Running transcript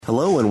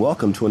Hello and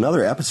welcome to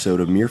another episode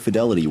of Mere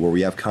Fidelity, where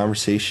we have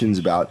conversations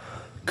about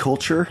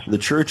culture, the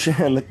church,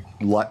 and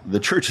the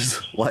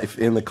church's life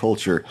in the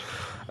culture.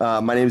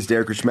 My name is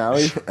Derek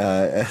Richmaui,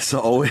 as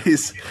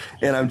always,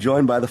 and I'm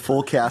joined by the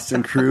full cast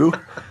and crew.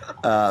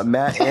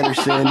 Matt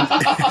Anderson.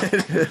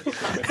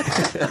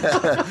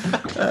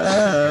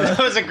 That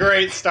was a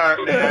great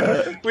start,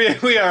 man.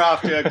 We are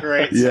off to a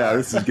great start. Yeah,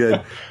 this is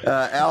good.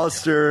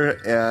 Alistair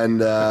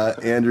and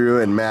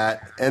Andrew and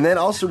Matt. And then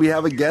also we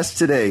have a guest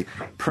today,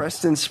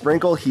 Preston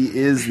Sprinkle. He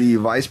is the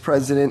vice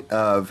president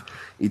of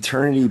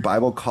Eternity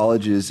Bible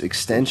College's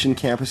Extension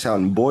campus out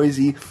in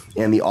Boise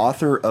and the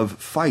author of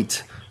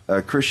Fight,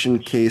 a Christian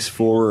Case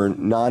for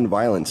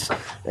Nonviolence.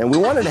 And we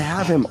wanted to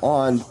have him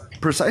on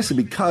precisely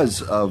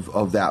because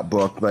of that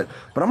book, but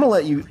I'm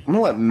gonna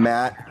let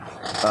Matt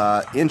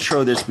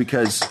intro this,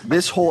 because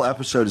this whole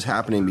episode is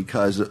happening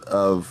because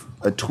of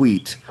a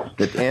tweet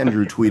that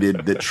Andrew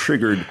tweeted that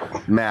triggered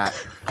Matt,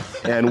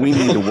 and we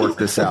need to work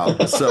this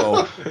out.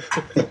 So,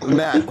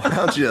 Matt, why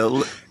don't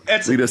you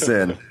lead us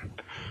in?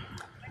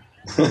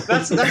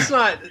 That's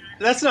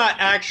not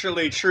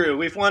actually true.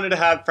 We've wanted to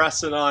have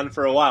Preston on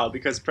for a while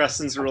because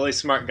Preston's a really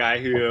smart guy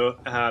who,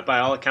 by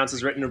all accounts,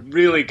 has written a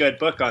really good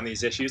book on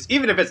these issues,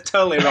 even if it's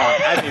totally wrong.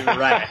 I haven't even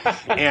read it,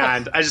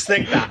 and I just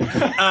think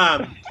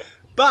that.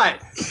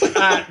 But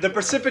the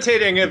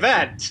precipitating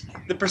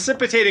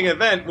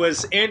event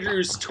was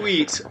Andrew's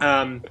tweet,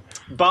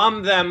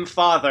 "Bomb them,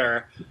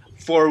 Father,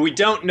 for we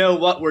don't know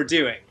what we're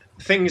doing.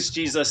 Things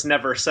Jesus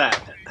never said,"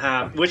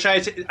 which I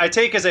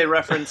take as a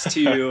reference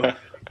to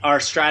our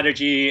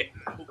strategy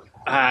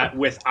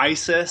with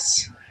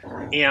ISIS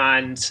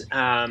and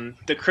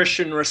the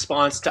Christian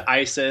response to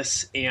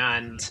ISIS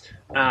and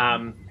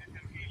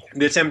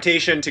the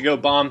temptation to go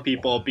bomb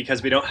people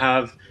because we don't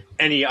have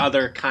any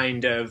other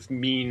kind of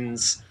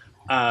means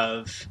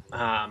of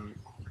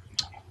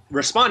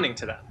responding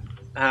to them.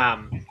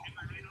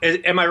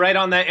 Am I right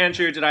on that,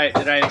 Andrew? Did I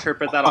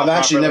interpret that all properly? I've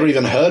actually never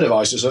even heard of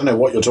ISIS. I don't know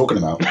what you're talking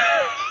about.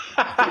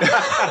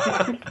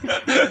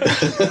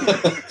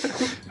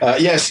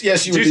 Yes, you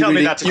would be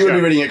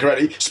reading it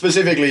correctly.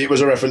 Specifically, it was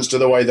a reference to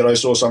the way that I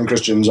saw some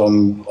Christians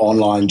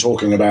online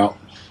talking about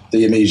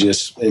the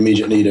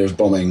immediate need of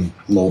bombing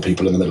more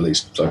people in the Middle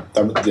East. So,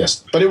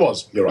 yes. But it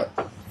was. You're right.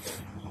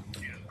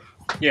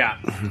 Yeah.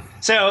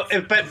 So,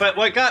 but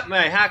what got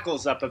my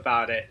hackles up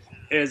about it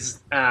is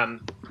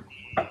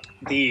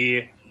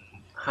the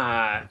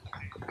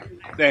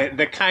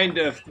kind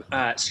of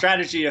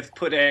strategy of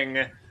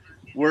putting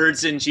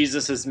words in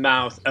Jesus's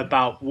mouth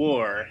about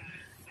war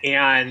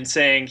and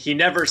saying he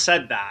never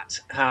said that,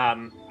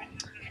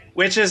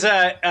 which is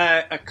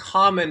a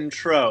common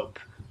trope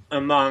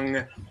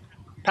among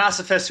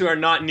pacifists who are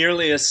not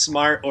nearly as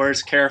smart or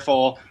as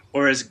careful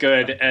or as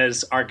good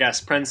as our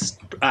guest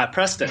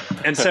Preston.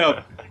 And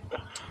so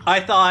I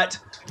thought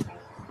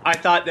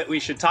that we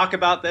should talk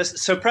about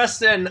this. So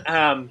Preston,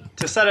 to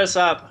set us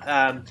up,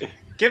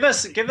 give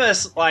us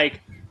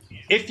like,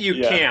 if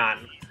you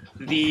can,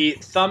 the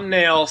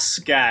thumbnail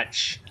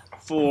sketch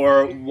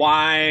for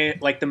why,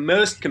 like, the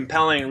most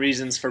compelling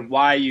reasons for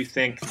why you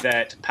think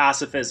that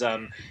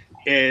pacifism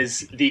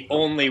is the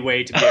only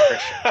way to be a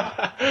Christian.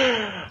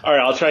 All right,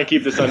 I'll try and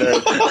keep this under.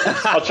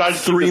 I'll try to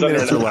keep 3 this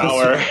minutes under an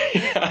hour.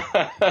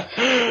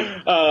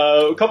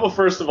 A couple,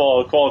 first of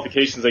all,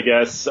 qualifications, I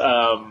guess.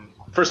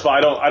 First of all,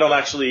 I don't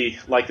actually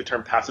like the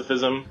term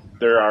pacifism.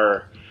 There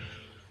are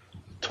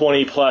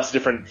 20 plus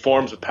different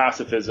forms of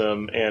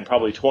pacifism, and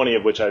probably 20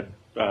 of which I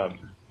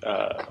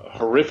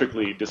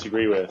horrifically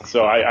disagree with.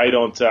 So I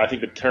don't. I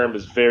think the term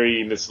is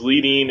very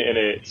misleading, and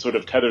it sort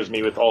of tethers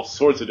me with all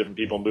sorts of different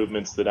people and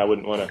movements that I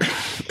wouldn't want to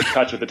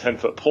touch with a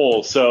 10-foot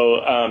pole.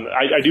 So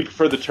I do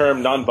prefer the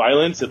term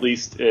nonviolence. At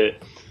least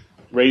it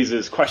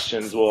raises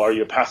questions. Well, are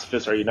you a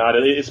pacifist? Are you not?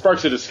 It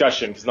sparks a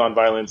discussion because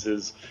nonviolence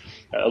is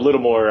a little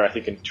more, I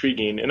think,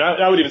 intriguing. And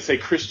I would even say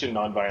Christian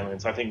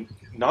nonviolence. I think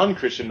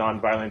non-Christian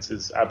nonviolence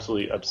is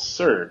absolutely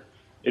absurd.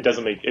 It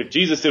doesn't make. If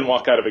Jesus didn't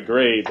walk out of a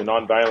grave, the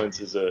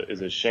nonviolence is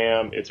a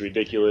sham. It's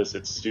ridiculous.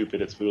 It's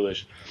stupid. It's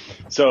foolish.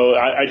 So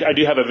I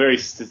do have a very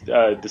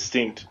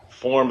distinct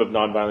form of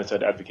nonviolence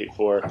I'd advocate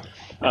for.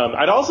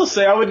 I'd also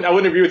say I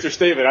wouldn't agree with your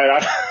statement.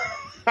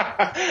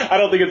 I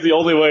don't think it's the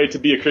only way to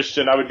be a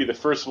Christian. I would be the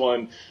first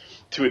one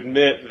to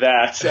admit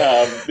that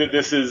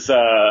this is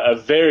a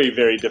very,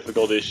 very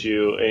difficult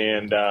issue,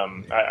 and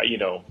I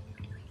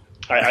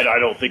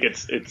don't think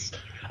it's.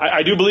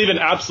 I do believe in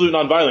absolute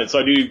nonviolence, so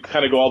I do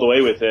kind of go all the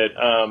way with it.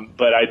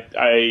 But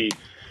I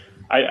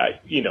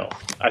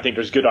think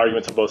there's good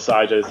arguments on both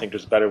sides. I just think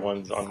there's better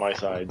ones on my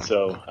side.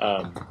 So,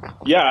 a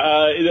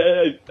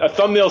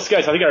thumbnail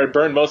sketch. I think I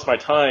burned most of my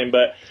time,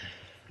 but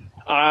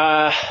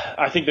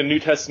I think the New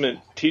Testament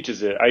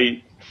teaches it.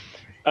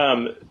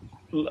 Let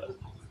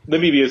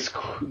me be as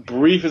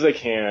brief as I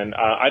can.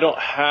 I don't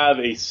have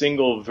a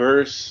single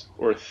verse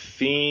or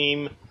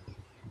theme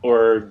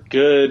or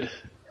good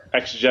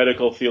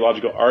exegetical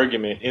theological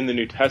argument in the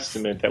New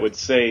Testament that would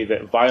say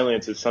that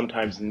violence is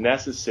sometimes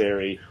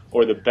necessary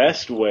or the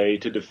best way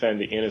to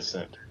defend the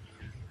innocent.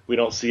 We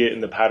don't see it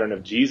in the pattern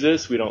of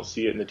Jesus. We don't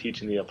see it in the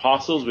teaching of the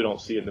apostles. We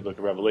don't see it in the book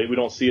of Revelation. We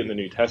don't see it in the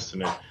New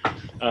Testament.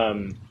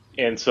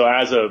 And so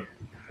as a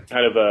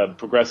kind of a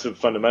progressive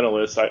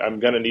fundamentalist, I'm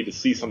going to need to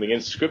see something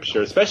in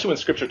Scripture, especially when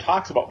Scripture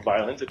talks about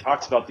violence. It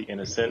talks about the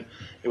innocent.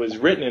 It was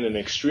written in an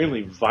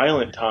extremely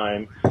violent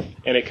time,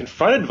 and it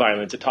confronted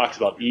violence. It talks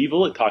about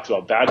evil. It talks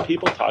about bad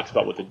people. It talks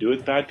about what to do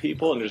with bad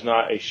people, and there's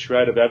not a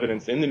shred of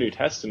evidence in the New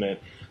Testament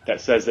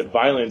that says that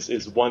violence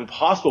is one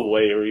possible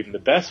way, or even the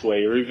best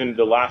way, or even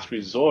the last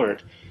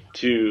resort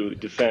to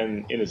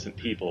defend innocent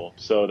people.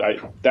 So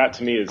that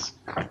to me is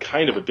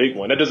kind of a big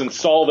one. That doesn't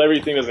solve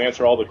everything, doesn't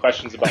answer all the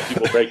questions about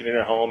people breaking in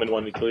their home and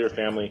wanting to kill your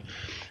family.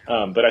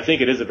 But I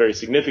think it is a very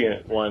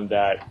significant one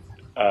that,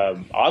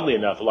 oddly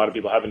enough, a lot of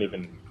people haven't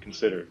even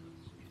considered.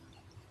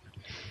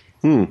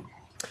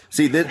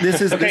 See,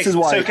 this is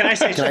why. So can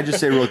I just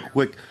say real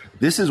quick?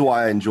 This is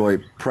why I enjoy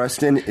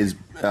Preston. Is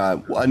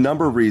a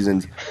number of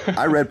reasons.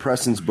 I read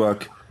Preston's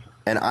book,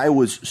 and I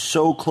was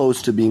so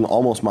close to being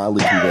almost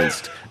mildly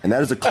convinced, and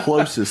that is the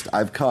closest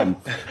I've come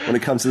when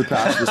it comes to the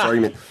pacifist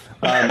argument,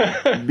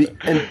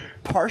 and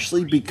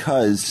partially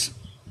because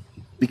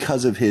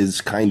of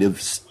his kind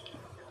of.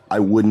 I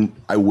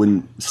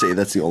wouldn't say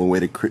that's the only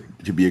way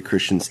to be a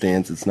Christian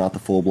stance. It's not the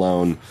full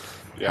blown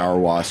power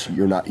wash.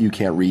 You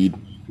can't read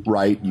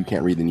right. You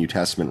can't read the New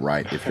Testament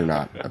right if you're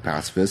not a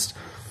pacifist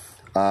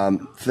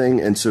thing.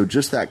 And so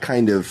just that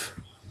kind of,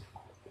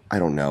 I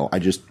don't know.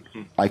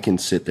 I can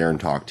sit there and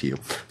talk to you.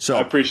 So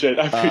I appreciate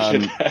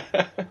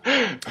that.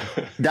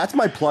 That's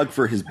my plug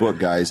for his book,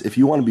 guys. If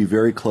you want to be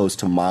very close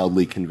to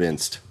mildly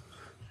convinced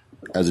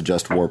as a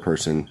just war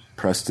person,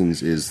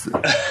 Preston's is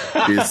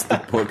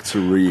the book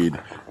to read.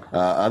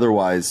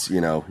 Otherwise,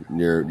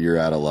 you're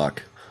out of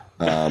luck.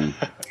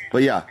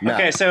 But yeah, Matt.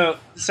 Okay, so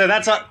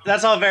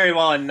that's all very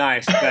well and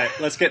nice, but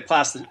let's get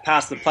past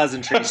the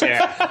pleasantries here.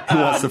 Who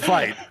wants to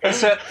fight?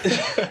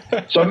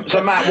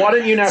 So Matt, why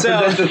don't you now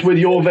present us with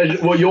your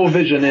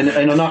vision in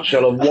a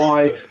nutshell of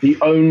why the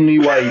only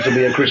way to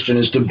be a Christian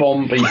is to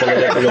bomb people at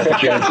every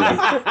opportunity?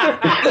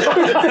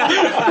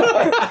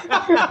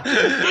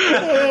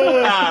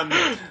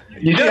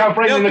 You see how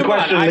framing the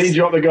question leads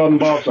you up the garden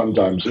path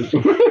sometimes.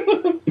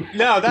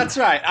 No, that's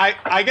right.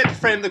 I get to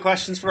frame the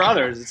questions for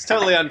others. It's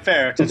totally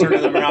unfair to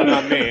turn them around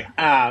on me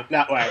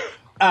that way.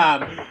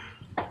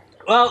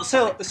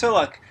 So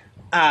look,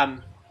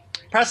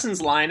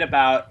 Preston's line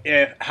about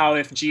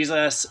if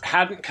Jesus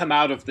hadn't come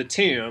out of the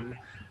tomb,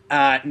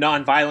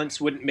 nonviolence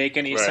wouldn't make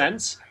any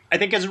sense, I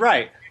think is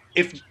right.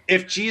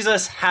 If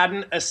Jesus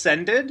hadn't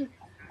ascended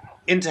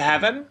into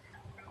heaven,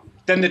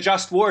 then the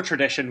just war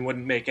tradition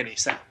wouldn't make any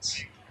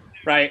sense,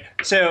 right?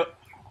 So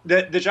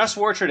the just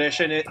war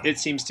tradition, it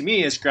seems to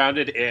me, is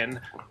grounded in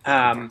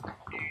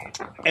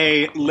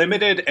a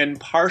limited and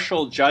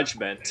partial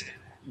judgment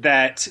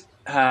that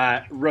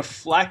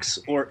reflects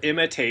or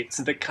imitates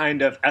the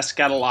kind of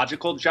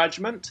eschatological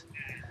judgment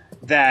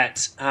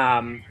that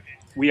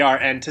we are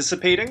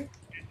anticipating.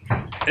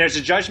 And there's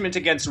a judgment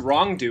against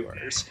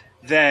wrongdoers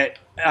that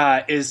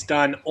is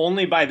done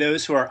only by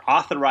those who have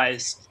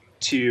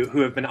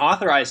been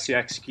authorized to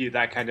execute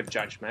that kind of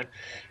judgment.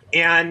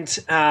 And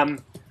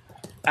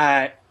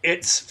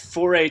it's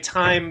for a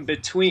time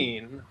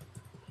between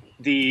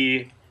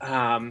the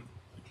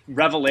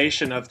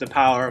revelation of the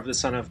power of the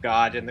Son of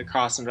God in the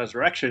cross and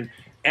resurrection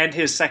and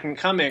his second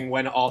coming,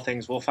 when all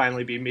things will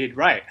finally be made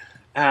right.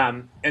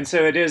 And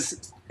so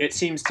it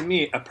seems to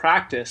me, a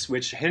practice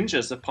which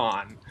hinges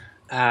upon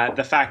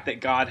the fact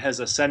that God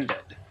has ascended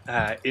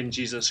in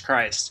Jesus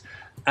Christ.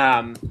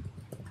 And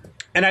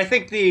I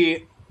think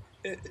the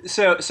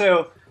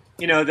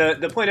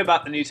point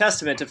about the New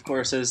Testament, of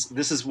course, is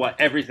this is what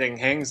everything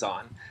hangs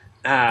on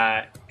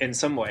in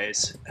some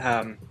ways.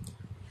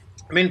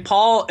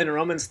 Paul in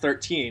Romans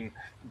 13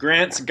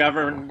 grants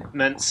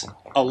governments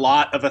a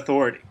lot of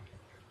authority,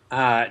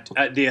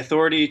 the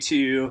authority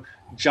to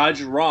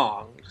judge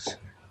wrongs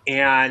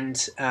and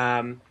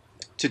to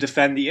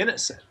defend the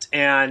innocent.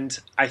 And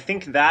I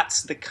think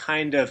that's the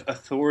kind of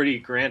authority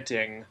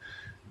granting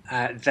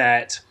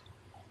that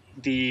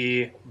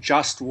the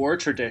just war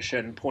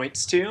tradition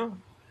points to.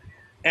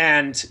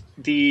 And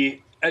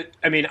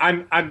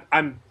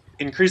I'm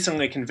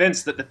increasingly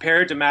convinced that the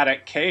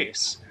paradigmatic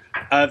case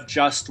of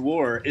just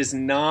war is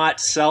not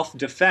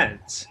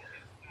self-defense,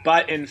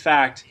 but in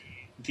fact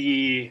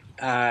the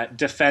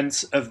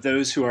defense of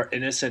those who are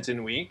innocent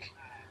and weak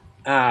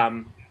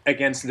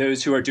against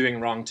those who are doing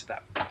wrong to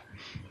them.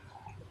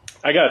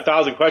 I got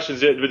 1,000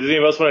 questions. Does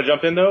anyone else want to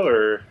jump in though,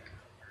 or?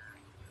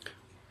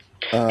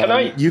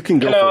 You can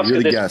go for it.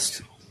 You're the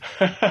guest.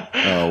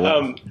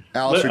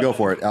 Alistair, go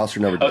for it.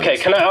 Alistair never does. Okay,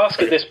 can I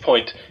ask at this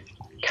point,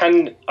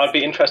 I'd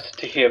be interested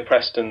to hear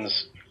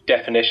Preston's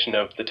definition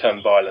of the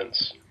term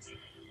violence.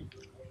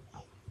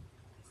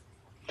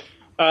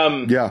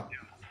 Yeah.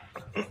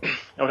 I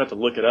would have to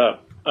look it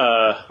up.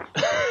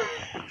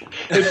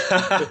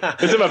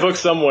 It's in my book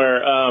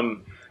somewhere.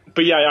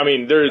 But yeah,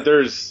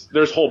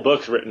 there's whole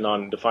books written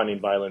on defining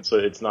violence, so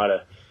it's not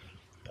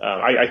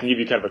I can give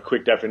you kind of a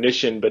quick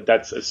definition, but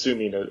that's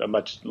assuming a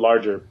much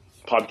larger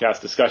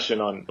podcast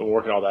discussion on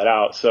working all that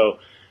out. So,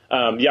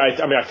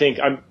 I think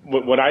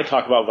when I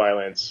talk about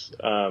violence,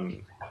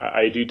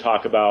 I do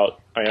talk about,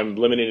 I am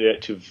limiting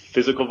it to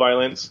physical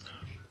violence,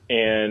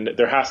 and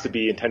there has to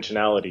be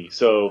intentionality.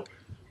 So,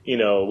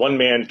 one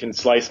man can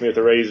slice me with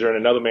a razor and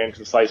another man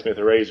can slice me with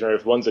a razor.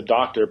 If one's a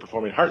doctor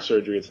performing heart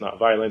surgery, it's not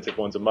violence. If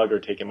one's a mugger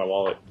taking my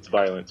wallet, it's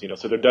violence.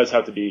 So there does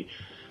have to be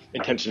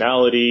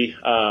intentionality.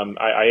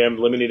 I am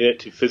limiting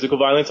it to physical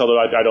violence, although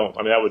I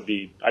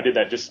did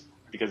that just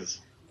because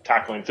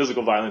tackling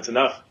physical violence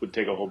enough would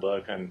take a whole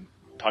book, and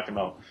talking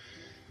about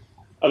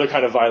other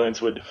kind of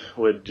violence would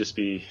just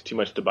be too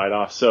much to bite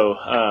off. So,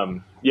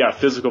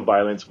 physical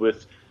violence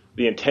with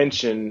the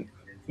intention,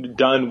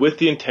 done with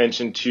the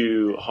intention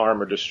to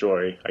harm or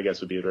destroy, I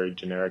guess would be very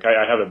generic.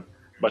 I have a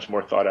much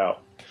more thought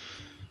out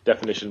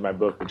definition in my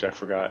book, which I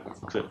forgot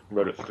because I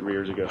wrote it 3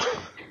 years ago.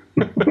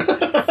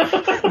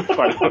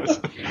 Quite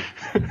honest.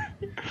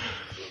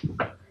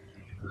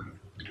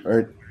 All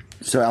right.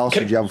 So, Alice,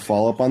 did you have a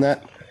follow-up on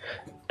that?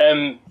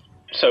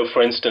 So,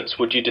 for instance,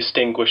 would you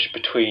distinguish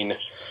between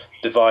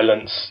the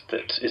violence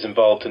that is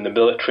involved in the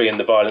military and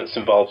the violence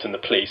involved in the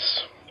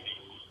police?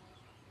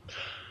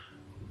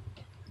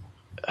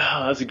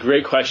 Oh, that's a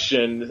great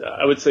question.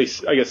 I would say,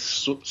 I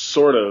guess,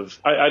 sort of.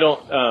 I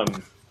don't.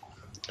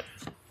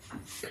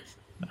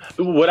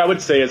 What I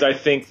would say is, I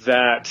think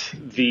that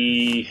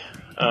the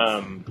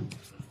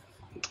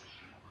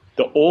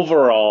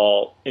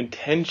overall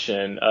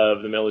intention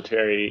of the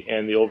military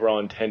and the overall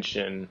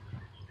intention,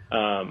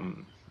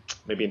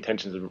 maybe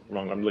intention is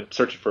wrong. I'm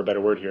searching for a better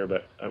word here,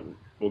 but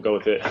we'll go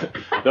with it.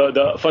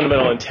 The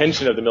fundamental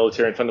intention of the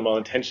military and fundamental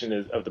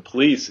intention of the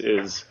police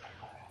is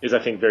I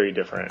think very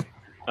different.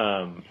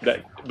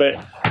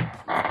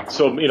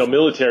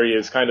 Military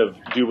is kind of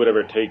do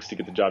whatever it takes to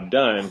get the job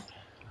done,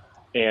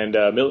 and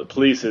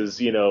police is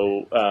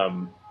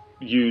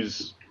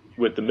use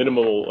with the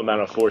minimal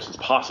amount of force as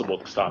possible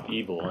to stop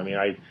evil. I mean,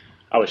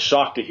 I was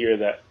shocked to hear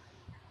that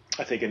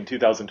I think in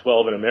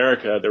 2012 in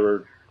America there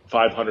were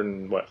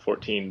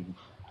 514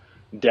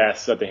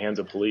 deaths at the hands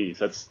of police.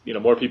 That's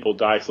more people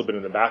die slipping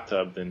in the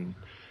bathtub than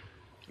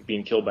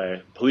being killed by a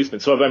policeman.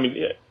 So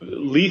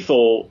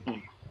lethal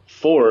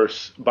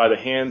force by the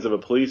hands of a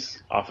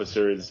police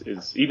officer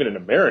is even in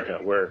America,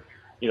 where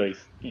you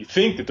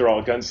think that they're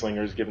all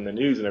gunslingers given the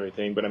news and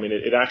everything, but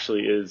it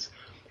actually is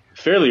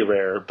fairly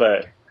rare.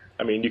 But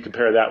you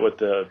compare that with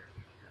the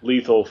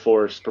lethal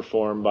force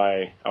performed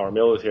by our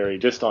military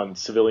just on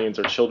civilians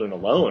or children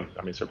alone,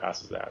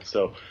 surpasses that.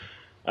 So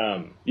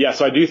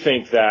so I do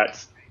think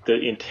that the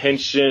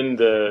intention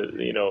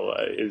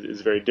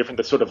is very different.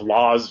 The sort of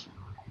laws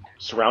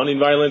surrounding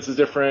violence is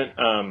different.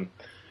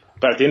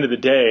 But at the end of the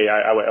day,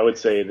 I would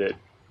say that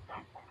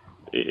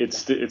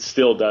it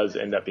still does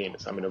end up being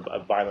a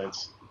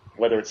violence,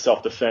 whether it's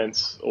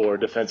self-defense or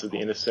defense of the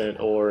innocent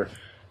or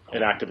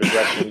an act of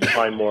aggression to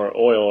find more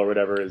oil or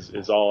whatever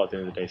is all at the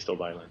end of the day still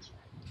violence.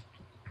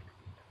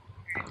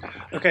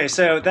 Okay,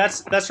 so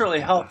that's really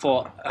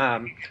helpful.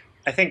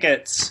 I think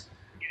it's,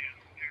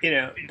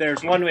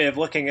 there's one way of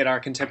looking at our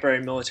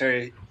contemporary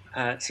military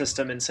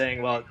system and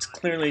saying, well, it's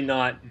clearly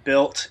not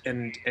built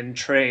and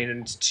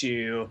trained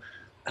to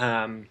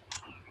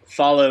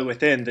follow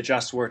within the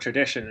just war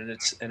tradition,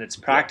 and its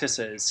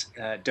practices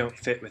don't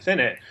fit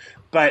within it.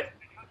 But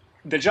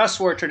the just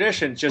war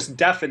tradition just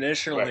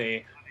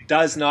definitionally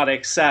does not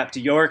accept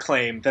your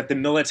claim that the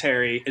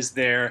military is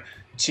there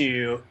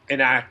to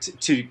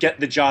get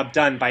the job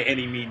done by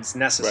any means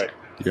necessary.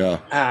 Right.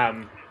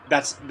 Yeah.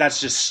 That's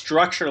just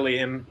structurally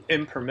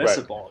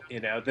impermissible.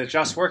 Right. The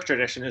just work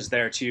tradition is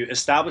there to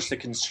establish the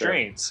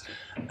constraints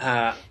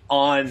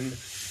on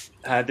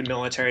the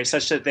military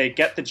such that they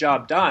get the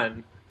job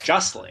done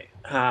justly,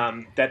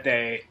 that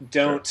they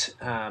don't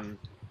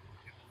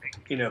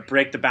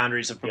break the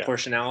boundaries of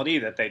proportionality,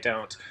 that they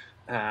don't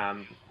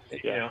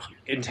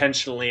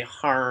intentionally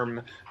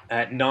harm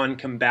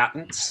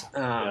non-combatants.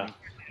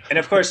 And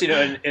of course,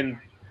 in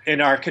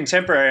our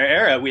contemporary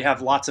era, we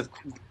have lots of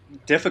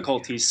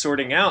difficulties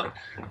sorting out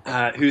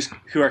who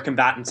are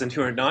combatants and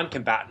who are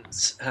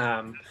non-combatants,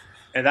 and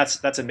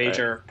that's a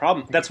major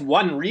problem. That's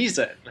one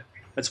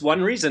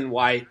reason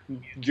why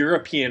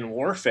European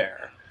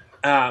warfare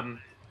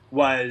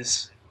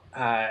was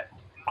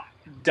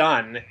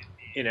done,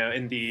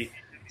 in the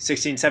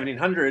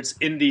 1700s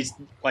in these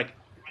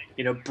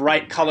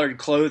bright colored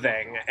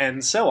clothing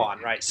and so on,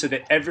 right? So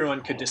that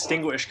everyone could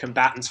distinguish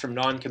combatants from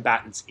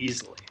non-combatants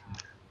easily.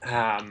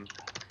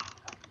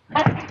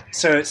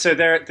 So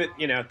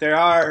there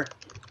are.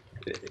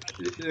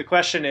 The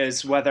question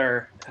is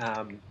whether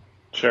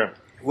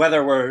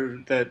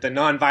whether the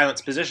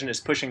non-violence position is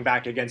pushing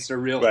back against a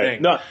real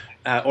thing,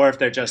 or if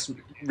they're just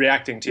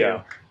reacting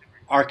to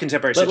our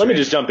contemporary situation. Let me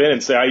just jump in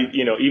and say,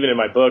 even in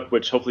my book,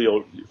 which hopefully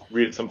you'll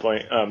read at some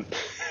point, at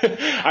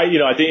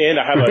the end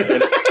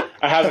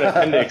I have an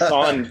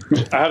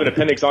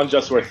appendix on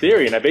just war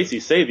theory, and I basically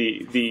say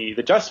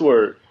the just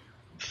war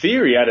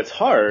theory at its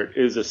heart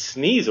is a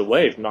sneeze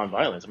away from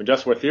nonviolence.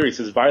 Just war theory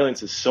says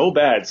violence is so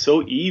bad,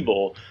 so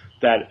evil,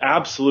 that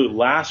absolute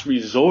last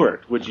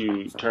resort would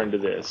you turn to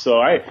this.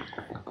 So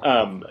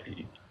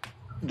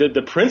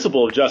the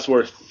principle of just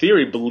war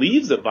theory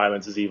believes that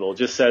violence is evil. It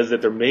just says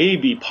that there may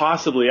be,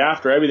 possibly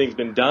after everything's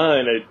been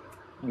done,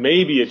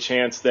 maybe a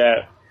chance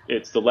that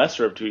it's the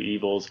lesser of two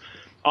evils.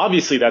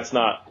 Obviously, that's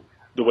not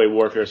the way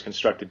warfare is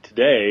constructed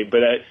today.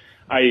 But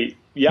I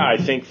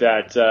think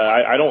that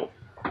I don't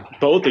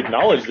both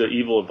acknowledge the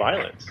evil of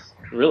violence.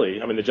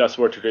 Really, I mean, the just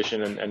war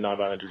tradition and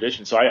nonviolent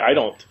tradition. So I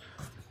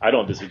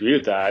don't disagree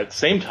with that. At the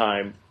same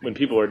time, when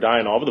people are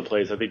dying all over the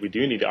place, I think we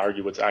do need to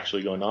argue what's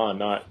actually going on,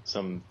 not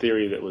some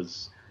theory that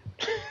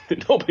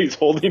that nobody's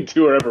holding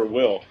to or ever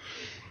will.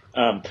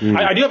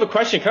 I do have a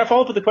question. Can I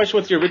follow up with the question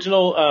with the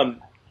original?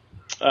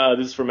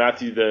 This is from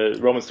Matthew, the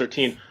Romans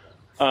 13.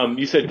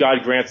 You said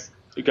God grants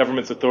the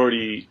government's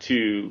authority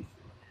to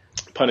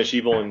punish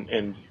evil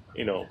and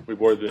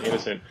reward the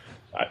innocent.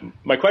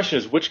 My question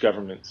is, which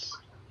governments?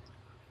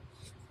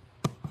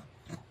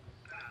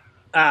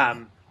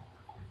 So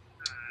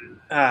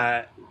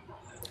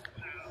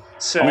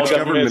which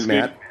government,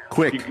 Matt?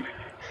 Quick.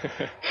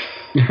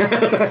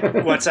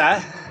 What's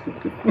that?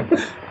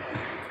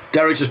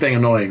 Derek's just being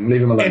annoying.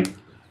 Leave him alone.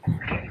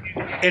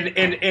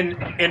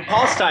 In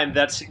Paul's time,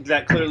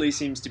 that clearly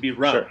seems to be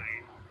Rome, sure.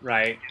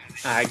 Right?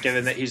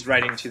 Given that he's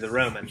writing to the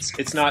Romans,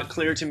 it's not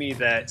clear to me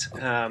that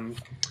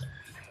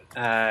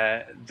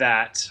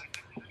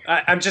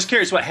I'm just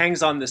curious what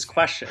hangs on this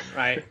question,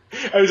 right?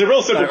 It was a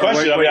real simple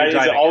question. Is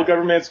it all at?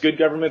 governments, good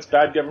governments,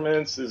 bad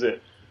governments? Is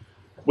it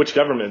which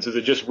governments? Is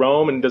it just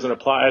Rome and doesn't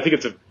apply? I think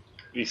it's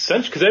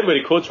essential because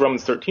everybody quotes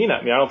Romans 13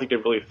 at me. I don't think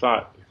they've really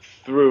thought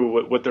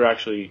through what they're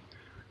actually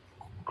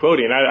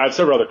quoting. I have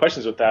several other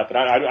questions with that, but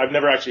I've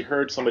never actually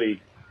heard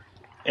somebody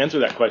answer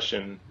that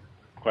question,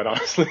 quite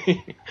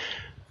honestly.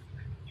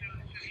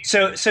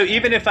 So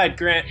even if I'd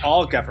grant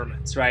all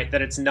governments, right,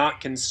 that it's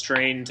not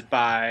constrained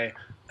by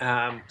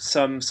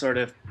some sort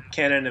of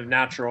canon of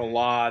natural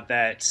law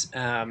that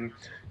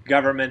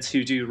governments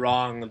who do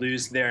wrong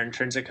lose their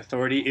intrinsic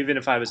authority, even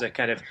if I was a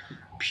kind of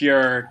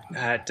pure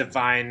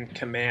divine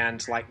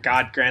command, like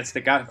God grants the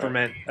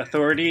government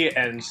authority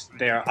and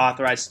they are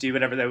authorized to do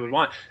whatever they would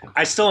want,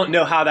 I still don't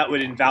know how that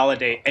would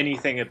invalidate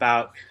anything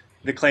about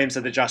the claims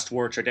of the just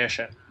war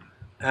tradition.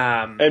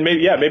 And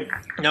maybe.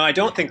 No, I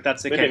don't think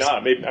that's the maybe case.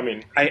 Not. Maybe, I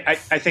mean, I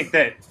think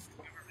that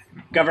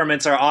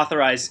governments are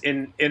authorized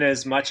in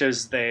as much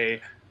as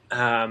they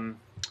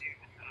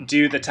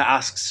do the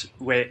tasks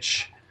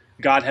which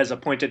God has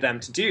appointed them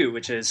to do,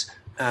 which is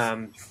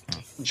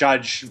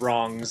judge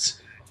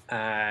wrongs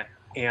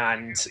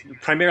and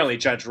primarily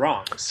judge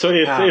wrongs. So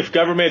if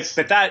governments,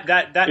 but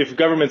if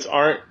governments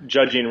aren't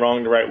judging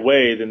wrong the right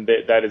way, then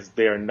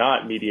they are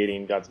not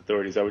mediating God's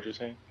authority. Is that what you're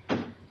saying?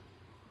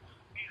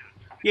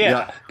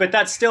 Yeah, but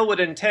that still would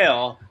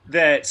entail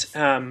that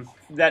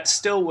that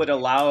still would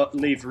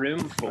leave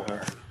room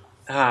for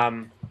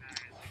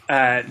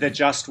the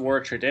just war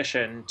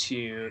tradition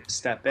to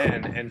step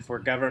in and for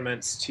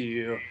governments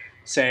to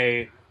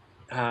say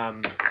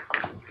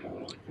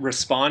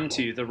respond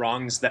to the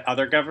wrongs that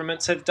other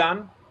governments have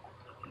done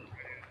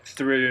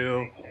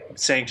through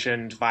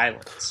sanctioned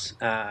violence,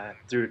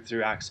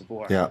 through acts of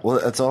war. Yeah, well,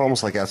 it's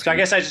almost like asking. So I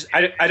guess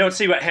I don't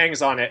see what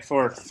hangs on it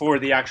for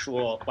the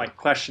actual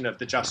question of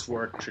the just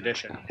war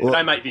tradition. Well, but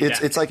I might be.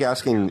 It's like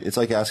asking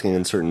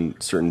in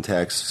certain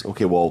texts.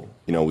 Okay, well,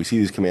 we see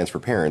these commands for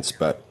parents,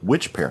 but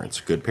which parents?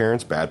 Good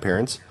parents, bad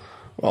parents?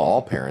 Well,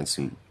 all parents,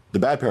 and the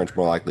bad parents are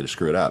more likely to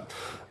screw it up.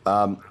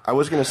 I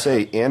was going to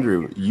say,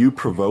 Andrew, you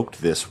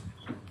provoked this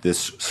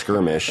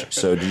skirmish,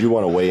 so did you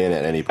want to weigh in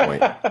at any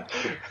point?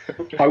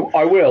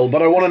 I will,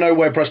 but I want to know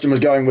where Preston was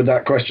going with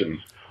that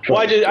question. Well,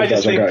 I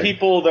just think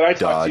people that I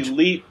talk to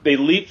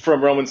leap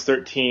from Romans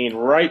 13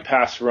 right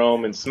past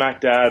Rome and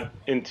smack dab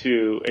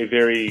into a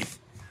very,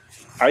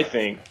 I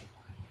think,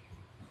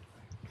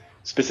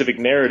 specific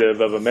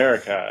narrative of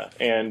America.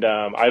 And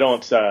I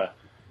don't,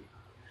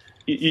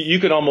 you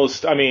could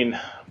almost,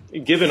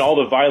 given all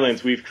the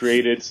violence we've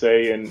created,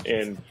 say,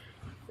 in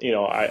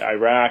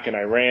Iraq and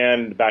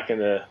Iran back in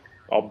the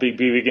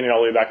beginning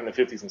all the way back in the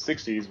 50s and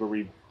 60s, where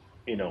we,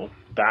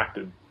 backed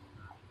a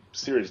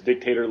serious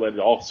dictator, led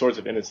to all sorts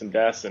of innocent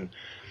deaths in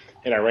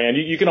Iran.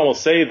 You can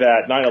almost say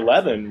that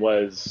 9/11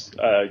 was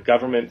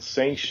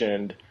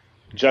government-sanctioned,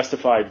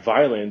 justified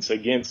violence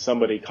against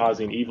somebody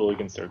causing evil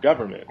against their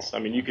governments.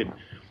 You could,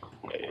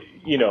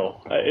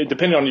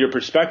 depending on your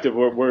perspective,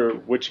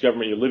 which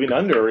government you're living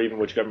under, or even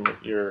which government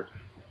you're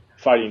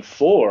fighting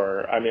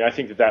for, I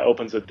think that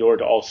opens the door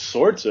to all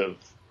sorts of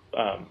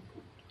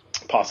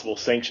possible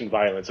sanctioned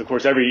violence. Of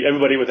course,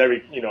 everybody with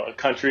every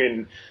country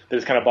and that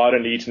is kind of bought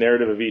into each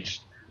narrative of each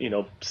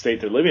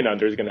state they're living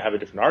under is going to have a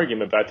different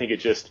argument. But I think I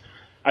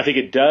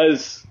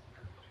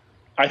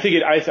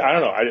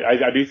don't know.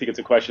 I do think it's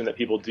a question that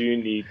people do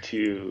need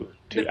to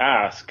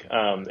ask.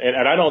 And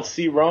I don't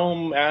see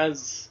Rome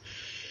as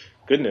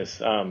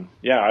goodness. I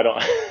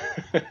don't.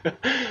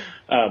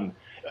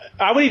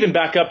 I would even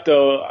back up,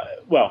 though.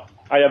 Well,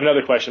 I have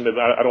another question, but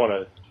I don't want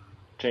to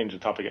change the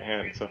topic at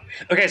hand. So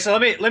okay, so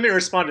let me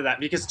respond to that,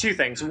 because two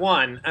things.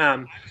 One,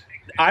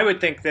 I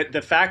would think that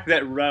the fact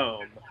that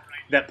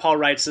Paul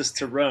writes this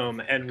to Rome,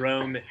 and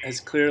Rome has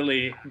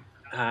clearly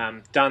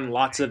done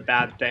lots of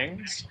bad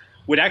things,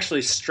 would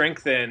actually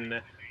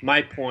strengthen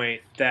my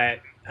point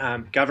that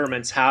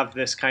governments have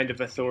this kind of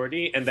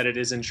authority, and that it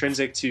is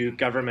intrinsic to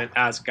government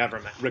as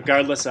government,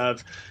 regardless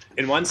of,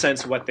 in one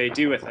sense, what they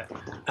do with it.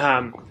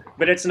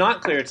 But it's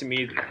not clear to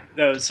me,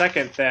 though,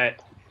 second,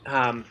 that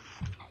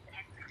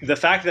the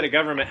fact that a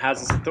government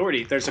has this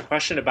authority, there's a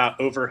question about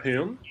over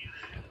whom.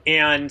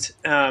 And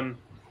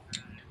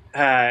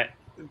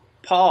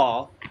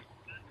Paul,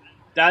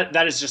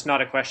 that is just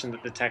not a question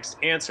that the text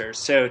answers.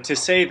 So to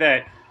say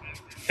that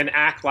an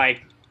act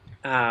like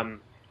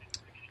an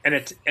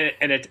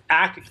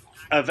act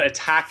of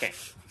attacking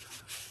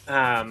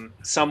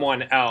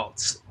someone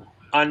else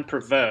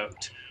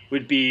unprovoked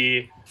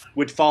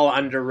would fall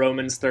under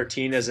Romans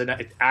 13 as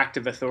an act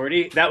of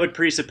authority, that would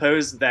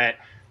presuppose that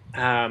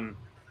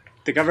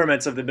the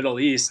governments of the Middle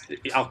East,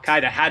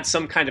 Al-Qaeda, had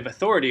some kind of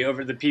authority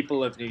over the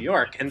people of New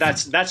York, and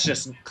that's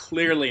just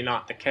clearly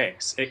not the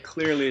case. It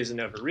clearly is an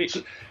overreach,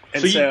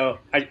 and so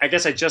I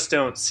guess I just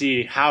don't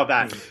see how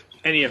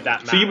any of that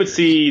matters. So you would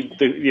see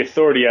the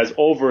authority as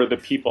over the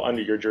people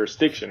under your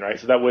jurisdiction, right?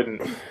 So that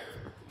wouldn't.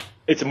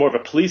 It's more of a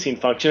policing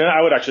function, and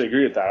I would actually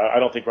agree with that. I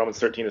don't think Romans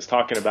 13 is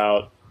talking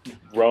about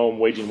Rome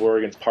waging war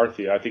against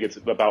Parthia. I think it's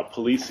about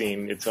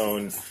policing its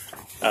own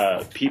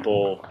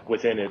people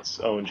within its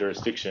own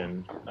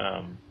jurisdiction.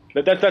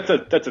 That's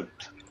a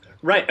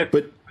right.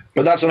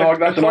 But that's an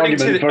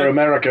argument for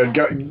America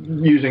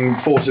using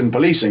force in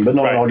policing, but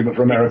not an argument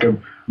for America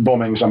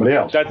bombing somebody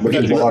else. Let me.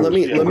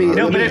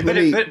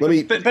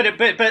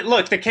 But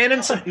look, the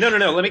canons. No.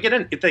 Let me get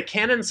in. The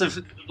canons of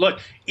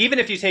even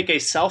if you take a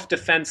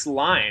self-defense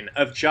line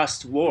of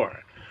just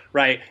war,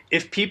 right?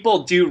 If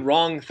people do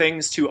wrong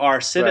things to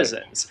our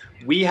citizens,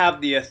 we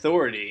have the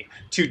authority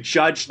to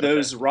judge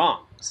those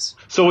wrongs.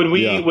 So when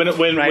we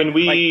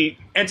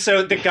and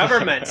so the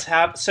governments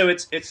have. So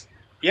it's.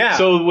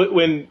 So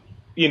when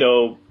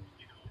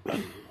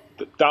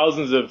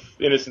thousands of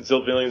innocent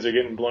civilians are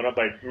getting blown up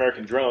by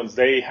American drones,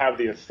 they have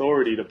the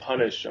authority to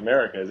punish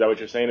America. Is that what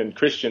you're saying? And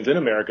Christians in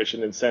America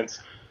should, in a sense,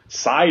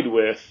 side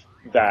with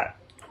that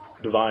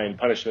divine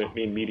punishment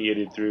being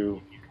mediated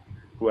through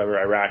whoever,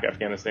 Iraq,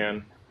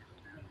 Afghanistan.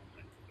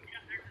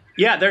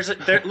 Yeah, there's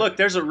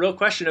a real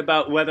question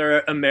about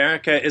whether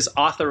America is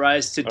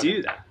authorized to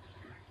do that.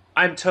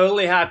 I'm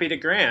totally happy to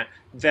grant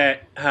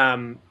that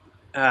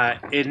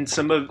in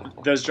some of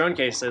those drone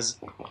cases,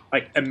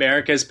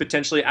 America is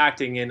potentially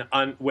acting in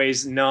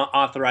ways not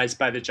authorized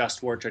by the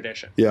just war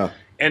tradition. Yeah.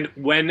 And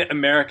when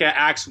America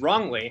acts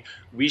wrongly,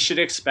 we should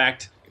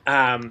expect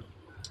to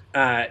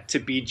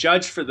be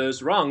judged for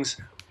those wrongs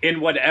in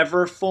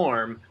whatever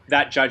form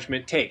that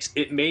judgment takes.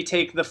 It may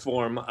take the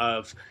form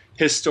of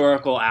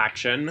historical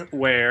action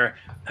where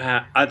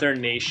other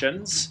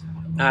nations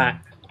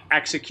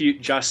execute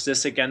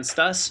justice against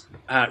us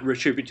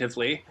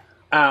retributively.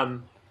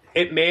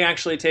 It may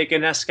actually take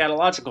an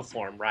eschatological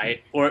form,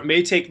 right? Or it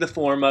may take the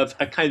form of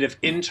a kind of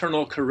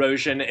internal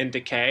corrosion and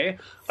decay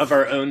of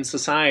our own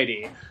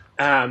society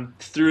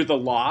through the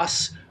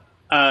loss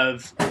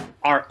of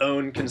our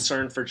own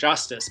concern for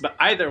justice. But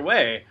either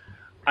way,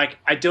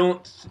 I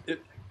don't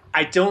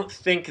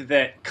think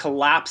that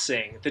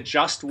collapsing the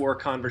just war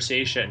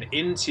conversation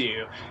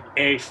into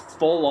a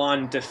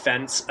full-on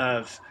defense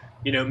of,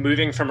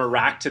 moving from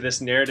Iraq to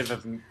this narrative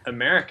of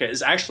America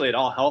is actually at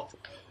all helpful.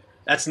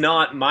 That's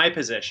not my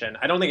position.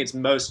 I don't think it's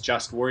most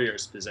just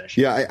warriors'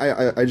 position.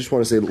 Yeah, I just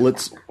want to say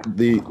let's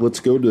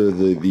go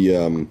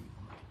to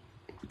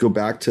go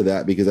back to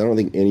that, because I don't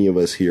think any of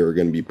us here are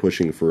going to be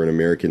pushing for an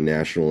American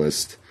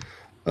nationalist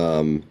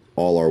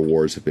all our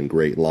wars have been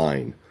great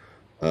line.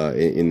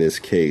 In this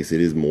case,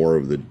 it is more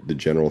of the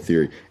general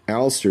theory.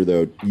 Alistair,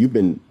 though, you've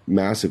been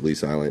massively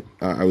silent.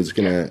 I was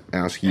going to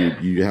ask you,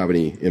 do you have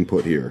any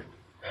input here?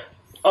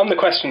 On the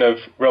question of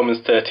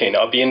Romans 13,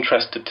 I'd be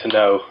interested to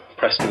know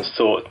Preston's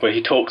thought, where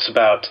he talks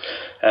about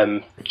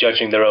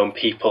judging their own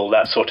people,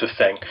 that sort of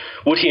thing.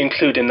 Would he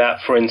include in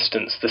that, for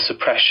instance, the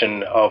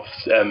suppression of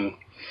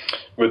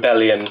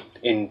rebellion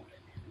in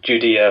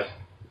Judea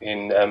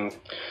in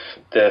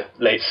the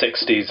late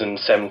 60s and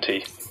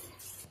 70s?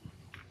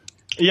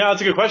 Yeah,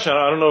 that's a good question.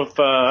 I don't know if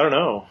I don't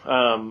know.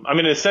 I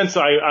mean, in a sense,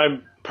 I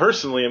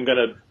personally am going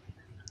to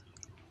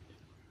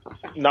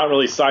not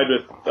really side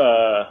with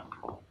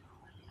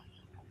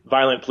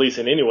violent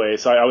policing anyway.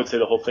 So I would say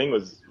the whole thing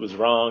was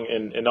wrong.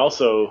 And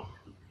also,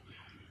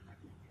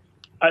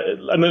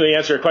 I'm going to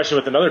answer a question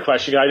with another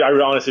question. I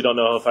honestly don't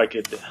know if I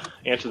could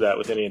answer that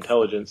with any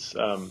intelligence,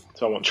 so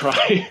I won't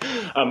try.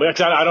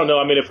 But I don't know.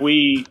 I mean, if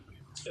we,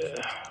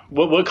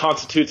 what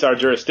constitutes our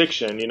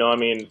jurisdiction? I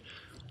mean,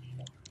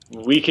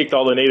 we kicked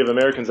all the Native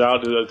Americans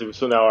out,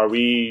 so now are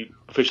we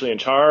officially in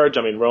charge?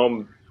 I mean,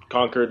 Rome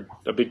conquered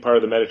a big part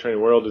of the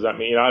Mediterranean world. Does that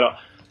mean I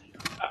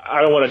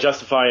don't want to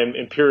justify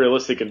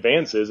imperialistic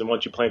advances, and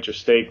once you plant your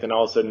stake, then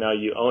all of a sudden now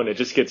you own it. It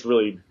just gets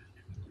really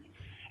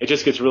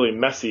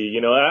messy.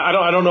 I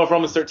don't know if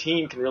Romans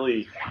 13 can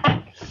really.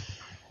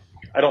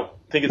 I don't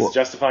think it's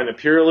justifying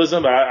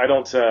imperialism. I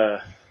don't.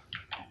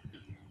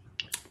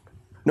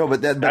 No,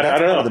 but that's I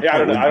don't know. yeah,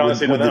 I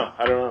honestly don't know.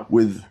 I don't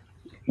know.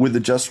 With the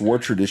just war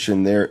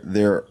tradition,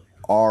 there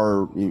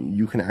are,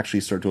 you can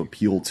actually start to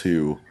appeal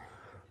to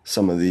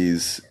some of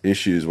these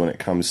issues when it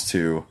comes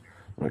to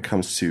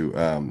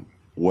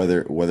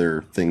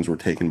whether things were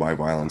taken by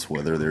violence,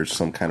 whether there's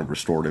some kind of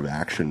restorative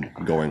action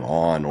going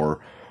on, or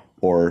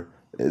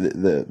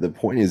the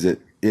point is that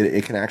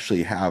it can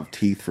actually have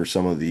teeth for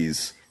some of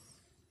these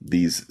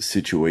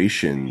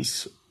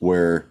situations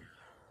where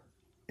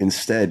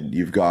instead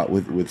you've got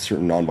with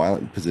certain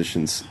nonviolent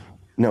positions.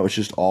 No, it's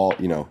just all,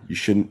 you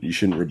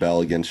shouldn't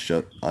rebel against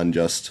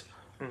unjust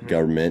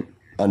government.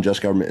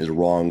 Unjust government is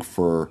wrong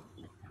for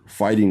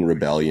fighting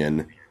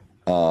rebellion.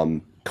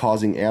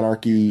 Causing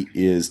anarchy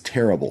is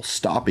terrible.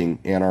 Stopping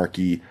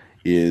anarchy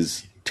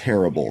is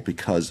terrible,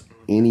 because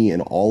any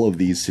and all of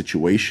these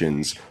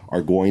situations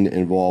are going to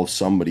involve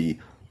somebody,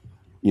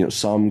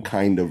 some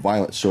kind of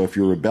violence. So if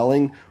you're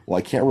rebelling, well,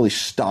 I can't really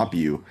stop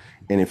you.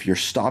 And if you're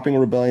stopping a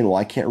rebellion, well,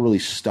 I can't really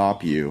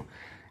stop you.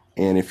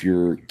 And if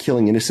you're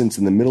killing innocents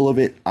in the middle of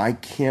it, I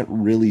can't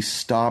really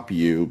stop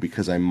you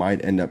because I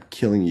might end up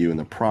killing you in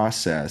the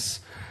process.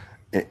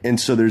 And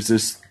so there's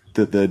this,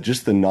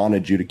 just the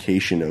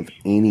non-adjudication of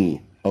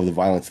any of the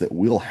violence that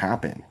will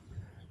happen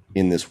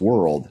in this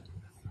world.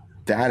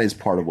 That is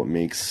part of what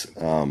makes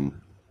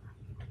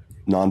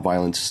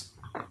nonviolence.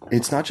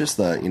 It's not just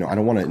I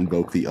don't want to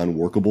invoke the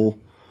unworkable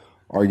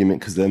argument,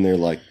 because then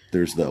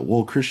there's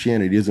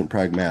Christianity isn't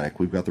pragmatic.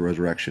 We've got the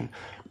resurrection,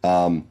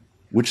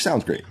 which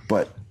sounds great,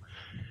 but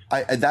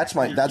that's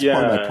part of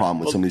my problem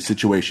with some of these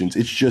situations.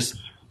 It's just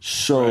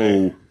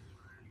so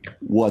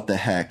what the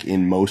heck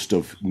in most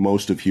of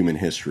human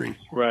history.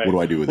 Right. What do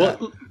I do with that?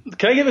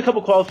 Can I give a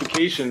couple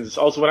qualifications?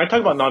 Also, when I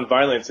talk about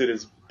nonviolence, it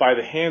is by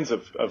the hands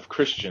of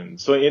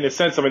Christians. So in a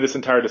sense, this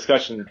entire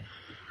discussion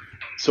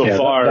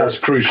far, that's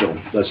crucial.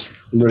 That's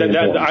really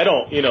important. I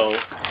don't,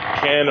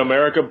 can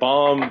America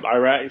bomb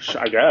Iraq?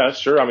 I guess,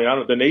 sure.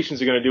 The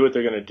nations are going to do what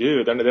they're going to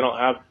do. They don't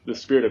have the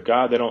Spirit of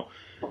God. They don't.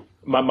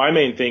 My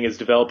main thing is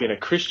developing a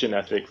Christian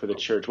ethic for the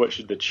church. What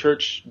should the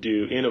church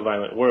do in a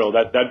violent world?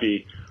 That'd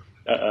be,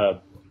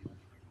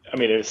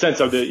 in a sense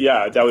of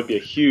that would be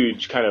a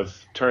huge kind of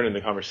turn in the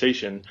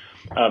conversation.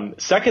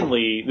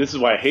 Secondly, this is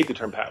why I hate the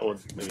term,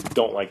 maybe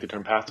don't like the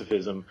term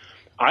pacifism.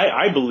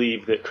 I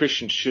believe that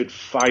Christians should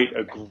fight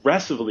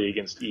aggressively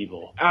against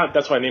evil.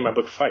 That's why I named my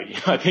book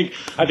 "Fight." I think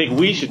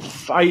we should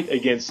fight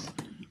against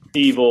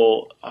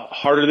evil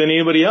harder than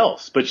anybody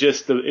else. But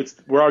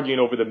we're arguing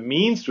over the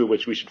means through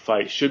which we should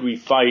fight. Should we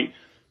fight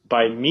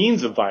by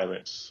means of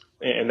violence?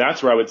 And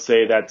that's where I would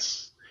say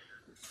that's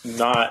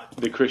not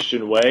the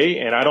Christian way.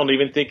 And I don't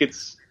even think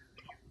it's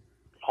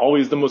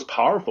always the most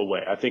powerful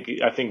way. I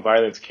think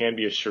violence can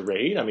be a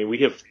charade. We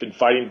have been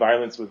fighting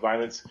violence with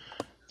violence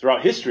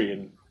throughout history,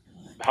 and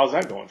how's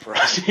that going for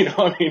us?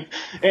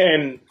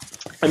 And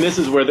this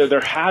is where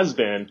there has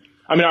been.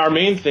 Our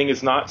main thing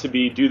is not to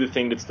do the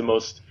thing that's the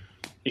most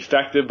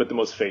effective, but the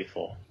most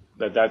faithful.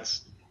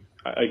 That's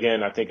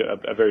again, I think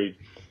a very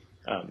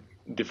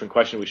different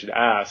question we should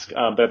ask.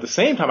 But at the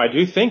same time, I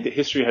do think that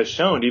history has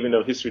shown, even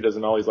though history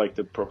doesn't always like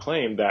to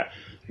proclaim, that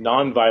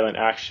nonviolent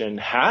action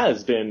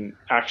has been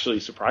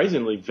actually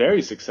surprisingly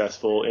very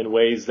successful in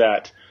ways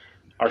that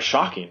are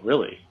shocking,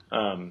 really.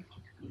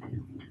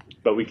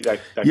 But we, I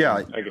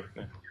get.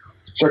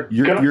 So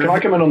can I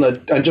come in on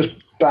and just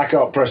back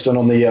up, Preston,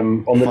 on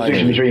the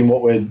distinction between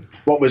what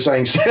we're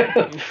saying?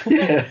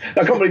 Yeah,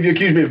 I can't believe you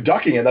accused me of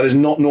ducking it. That is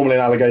not normally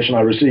an allegation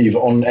I receive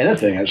on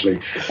anything, actually.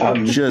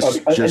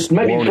 Just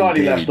maybe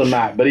slightly less than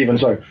that, but even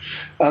so.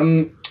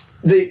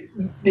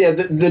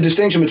 The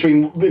distinction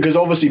between, because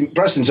obviously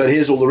Preston said,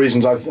 here's all the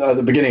reasons at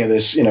the beginning of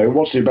this,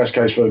 what's the best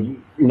case for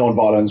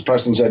non-violence?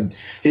 Preston said,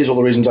 here's all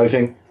the reasons I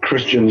think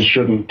Christians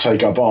shouldn't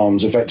take up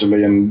arms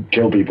effectively and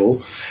kill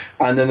people.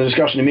 And then the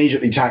discussion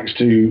immediately tacks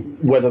to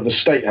whether the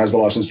state has the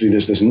license to do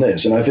this, this, and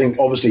this. And I think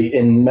obviously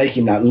in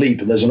making that leap,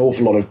 there's an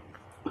awful lot of,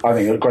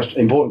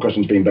 important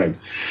questions being begged.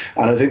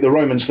 And I think the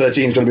Romans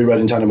 13 is going to be read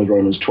in tandem with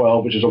Romans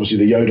 12, which is obviously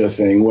the Yoda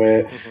thing,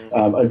 where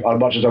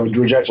much as I would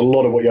reject a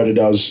lot of what Yoda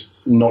does,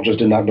 not just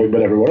in that book,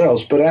 but everywhere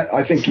else, but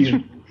I think he's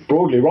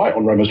broadly right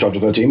on Romans 12 to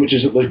 13, which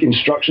is that the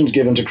instructions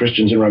given to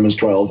Christians in Romans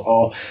 12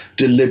 are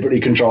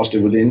deliberately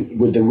contrasted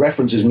with the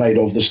references made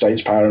of the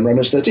state's power in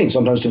Romans 13,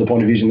 sometimes to the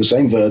point of using the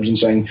same verbs and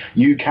saying,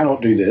 you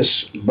cannot do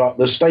this, but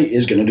the state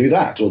is going to do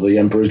that, or the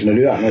emperor is going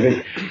to do that. And I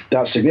think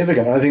that's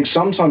significant. And I think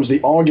sometimes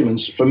the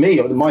arguments, for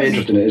me, my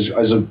interest in it is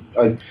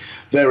a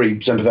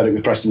very sympathetic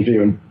with Preston's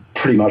view and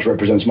pretty much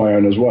represents my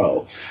own as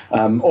well.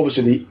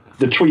 Obviously,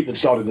 the tweet that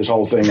started this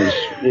whole thing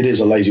is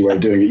a lazy way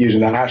of doing it, using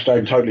that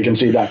hashtag, totally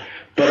concede that.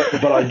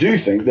 But I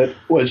do think that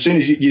as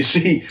soon as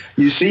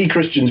you see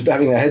Christians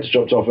having their heads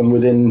chopped off, and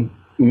within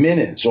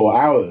minutes or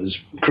hours,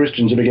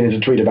 Christians are beginning to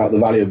tweet about the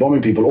value of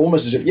bombing people,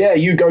 almost as if,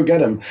 you go get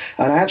them.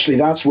 And actually,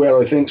 that's where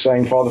I think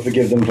saying, Father,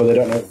 forgive them, for they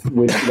don't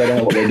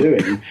know what they're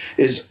doing,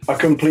 is a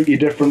completely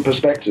different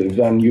perspective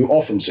than you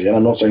often see. And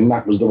I'm not saying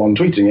Matt was the one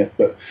tweeting it,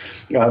 but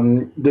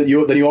that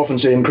you often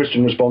see in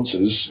Christian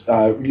responses.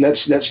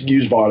 Let's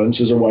use violence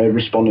as a way of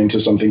responding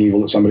to something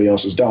evil that somebody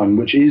else has done,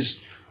 which is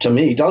to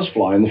me, does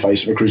fly in the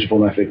face of a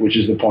cruciform ethic, which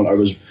is the point I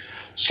was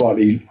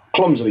slightly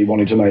clumsily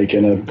wanting to make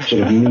in a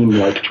sort of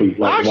meme-like tweet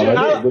like the one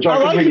I did, which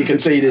I completely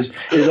concede is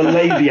a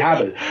lazy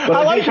habit.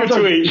 But I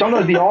think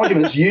sometimes the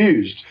arguments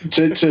used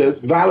to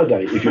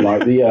validate, if you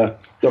like, the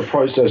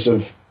process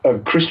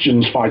of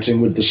Christians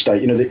fighting with the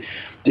state.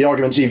 The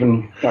arguments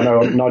even, I know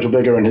Nigel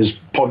Bigger and his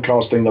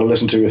podcast thing that I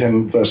listened to with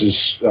him versus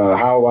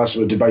Hawass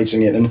were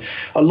debating it, and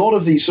a lot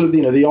of these sort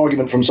of, the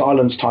argument from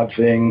silence type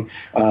thing,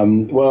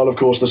 well, of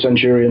course, the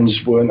centurions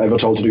weren't ever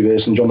told to do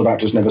this, and John the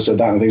Baptist never said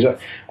that, and things like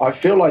that. I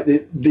feel like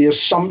the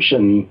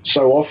assumption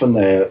so often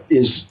there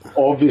is,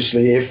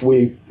 obviously,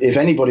 if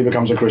anybody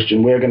becomes a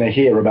Christian, we're going to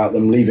hear about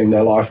them leaving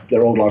their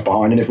old life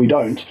behind, and if we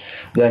don't,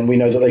 then we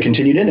know that they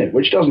continued in it,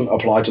 which doesn't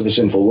apply to the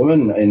sinful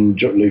woman in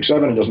Luke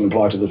 7, it doesn't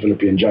apply to the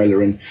Philippian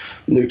jailer in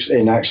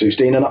Acts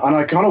 16, and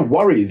I kind of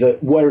worry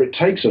that where it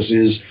takes us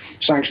is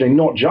sanctioning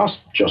not just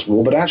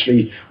war, but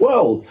actually,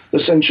 well, the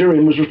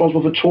centurion was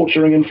responsible for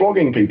torturing and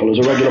flogging people as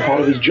a regular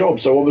part of his job,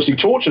 so obviously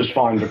torture's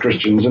fine for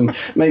Christians, and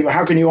maybe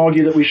how can you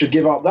argue that we should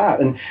give up that?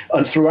 And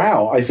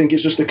throughout, I think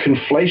it's just a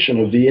conflation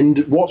of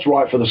what's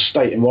right for the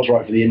state and what's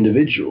right for the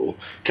individual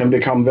can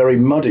become very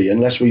muddy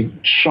unless we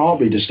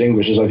sharply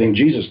distinguish, as I think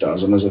Jesus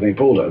does, and as I think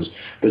Paul does,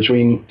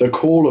 between the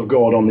call of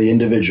God on the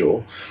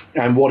individual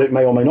and what it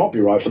may or may not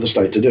be right for the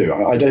state to do.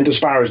 I don't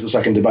disparage the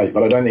second debate,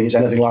 but I don't think it's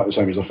anything like the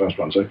same as the first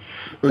one. So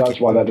that's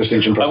why that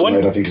distinction Preston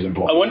made, I think, is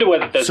important. I wonder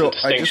whether there's a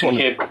distinction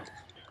here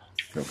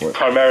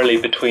primarily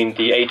between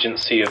the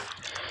agency of,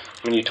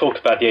 when you talk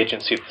about the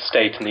agency of the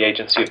state and the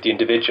agency of the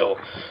individual,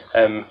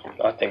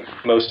 I think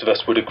most of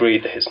us would agree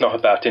that it's not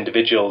about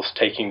individuals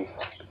taking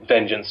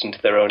vengeance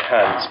into their own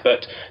hands,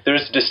 but there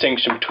is a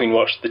distinction between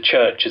what the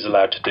church is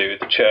allowed to do.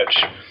 The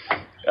church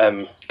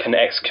can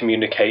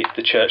excommunicate,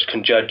 the church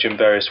can judge in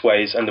various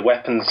ways, and the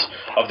weapons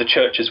of the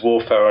church's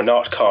warfare are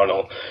not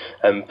carnal,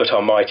 but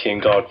are mighty in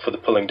God for the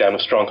pulling down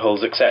of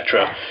strongholds,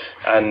 etc.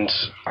 And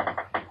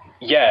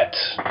yet,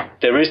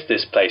 there is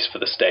this place for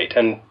the state,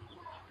 and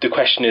the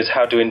question is,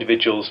 how do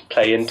individuals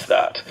play into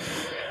that?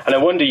 And I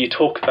wonder, you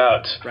talk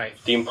about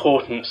the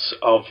importance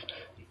of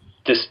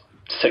this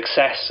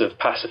success of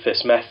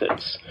pacifist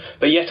methods,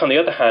 but yet on the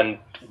other hand,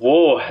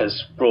 war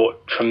has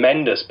brought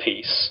tremendous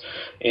peace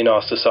in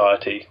our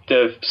society.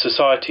 The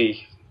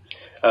society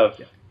of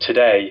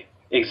today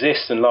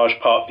exists in large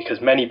part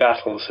because many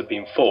battles have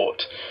been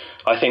fought.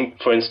 I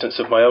think, for instance,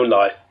 of my own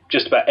life,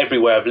 just about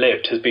everywhere I've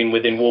lived has been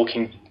within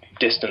walking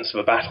distance of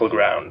a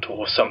battleground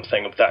or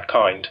something of that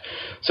kind.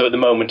 So at the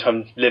moment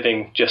I'm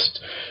living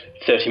just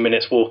 30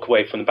 minutes walk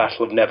away from the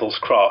Battle of Neville's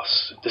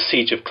Cross. The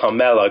Siege of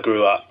Clonmel, I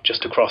grew up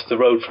just across the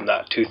road from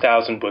that.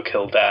 2,000 were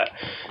killed there.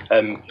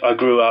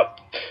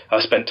 I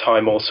spent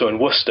time also in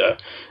Worcester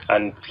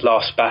and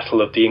last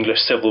battle of the English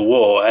Civil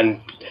War,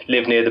 and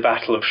lived near the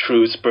Battle of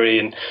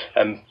Shrewsbury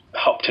and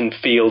Hopton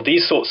Field,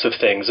 these sorts of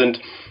things.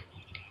 And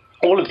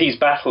all of these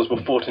battles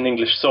were fought in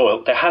English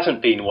soil. There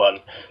hasn't been one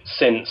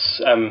since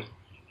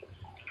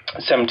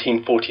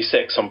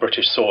 1746 on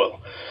British soil.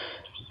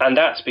 And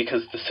that's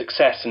because the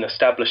success in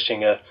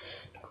establishing a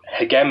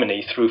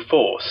hegemony through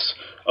force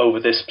over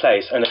this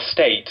place, and a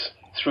state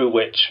through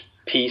which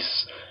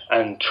peace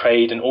and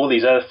trade and all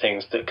these other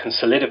things that can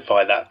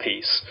solidify that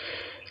peace.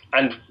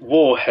 And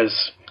war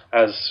has,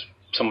 as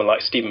someone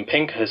like Steven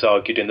Pinker has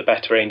argued in The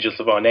Better Angels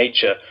of Our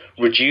Nature,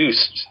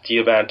 reduced the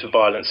amount of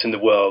violence in the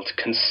world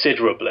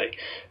considerably.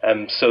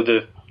 So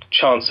the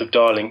chance of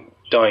dying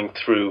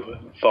through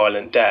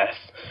violent death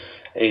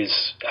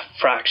is a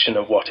fraction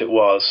of what it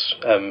was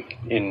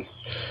in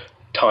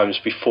times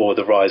before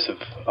the rise of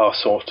our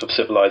sort of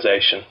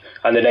civilization.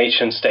 And the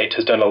nation state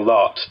has done a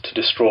lot to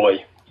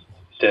destroy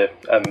the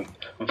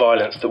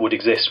violence that would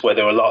exist where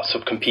there are lots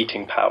of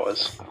competing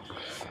powers.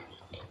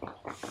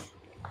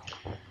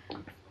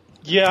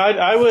 Yeah,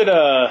 I would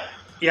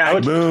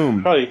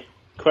Boom. probably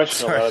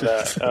question a lot of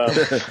that.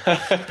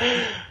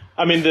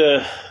 I mean,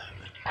 that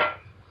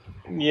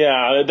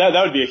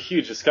would be a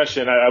huge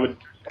discussion. I would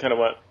kind of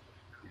want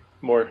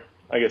more,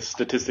 I guess,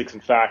 statistics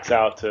and facts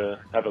out to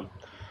have a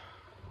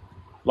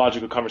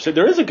logical conversation.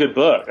 There is a good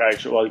book,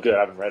 actually. Well, good. I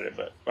haven't read it,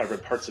 but I've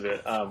read parts of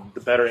it. The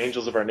Better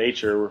Angels of Our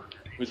Nature.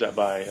 Who's that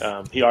by?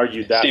 He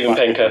argued that Steven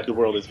Pinker. The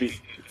world is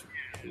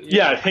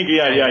Yeah, I think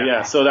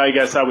yeah. So I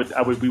guess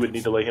we would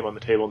need to lay him on the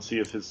table and see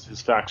if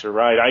his facts are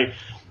right.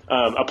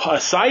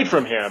 Aside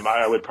from him,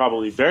 I would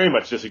probably very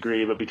much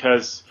disagree, but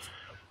because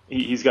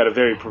he's got a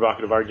very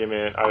provocative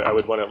argument, I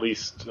would want to at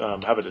least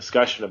have a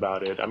discussion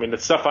about it. I mean, the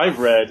stuff I've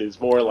read is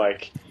more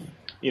like,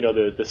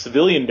 the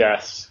civilian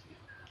deaths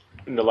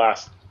in the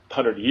last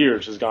 100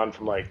 years has gone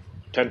from like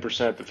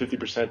 10% to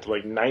 50% to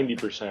like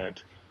 90%.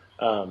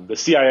 The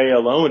CIA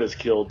alone has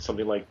killed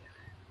something like,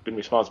 been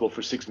responsible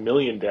for 6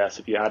 million deaths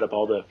if you add up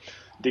all the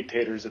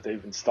dictators that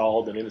they've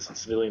installed and innocent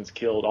civilians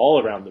killed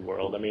all around the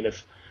world. I mean,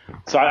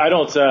 I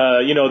don't,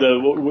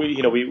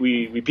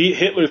 we beat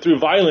Hitler through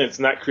violence,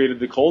 and that created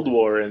the Cold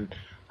War, and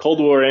Cold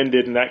War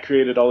ended, and that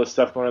created all this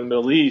stuff going on in the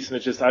Middle East, and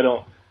it's just,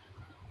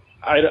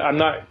 I'm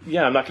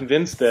not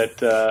convinced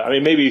that. I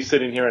mean, maybe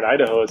sitting here in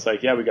Idaho, it's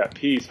like, yeah, we got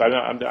peace, but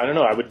I don't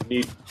know. I would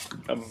need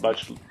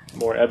much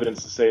more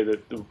evidence to say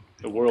that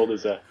the world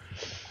is a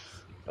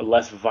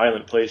less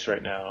violent place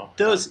right now.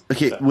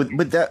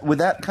 With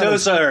that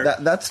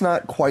kind that's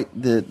not quite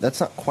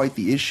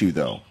the issue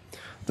though.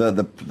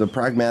 The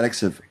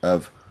pragmatics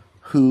of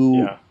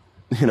who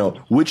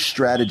which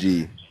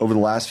strategy over the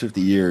last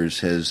 50 years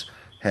has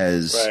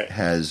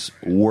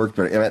worked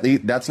better. I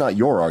mean, that's not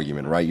your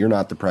argument, right? You're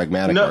not the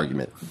pragmatic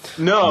argument.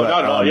 No,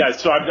 not at all. Yeah,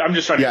 so I'm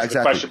just trying to answer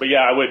the question. But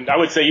yeah, I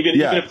would say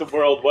even if the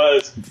world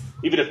was,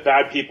 even if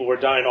bad people were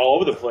dying all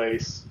over the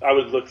place, I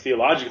would look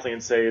theologically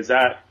and say, is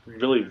that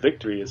really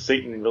victory? Is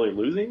Satan really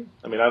losing?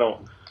 I mean, I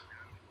don't.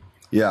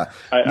 Yeah,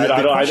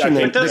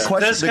 the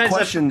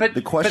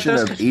question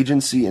of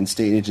agency and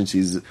state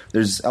agencies.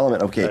 There's this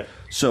element. Okay, right.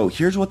 So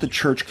here's what the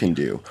church can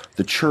do.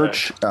 The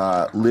church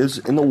lives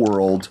in the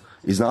world.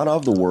 Is not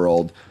of the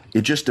world.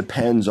 It just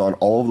depends on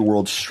all of the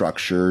world's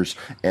structures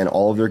and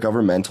all of their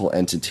governmental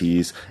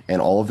entities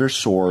and all of their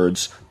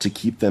swords to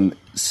keep them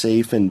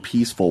safe and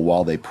peaceful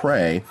while they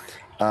pray.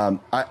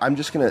 I'm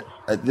just going to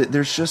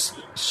there's just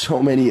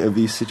so many of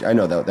these situations. I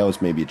know that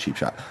was maybe a cheap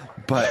shot,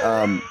 but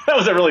that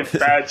was a really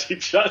bad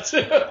cheap shot.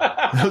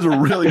 That was a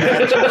really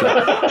bad cheap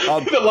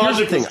shot. Here's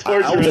the thing.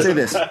 I will say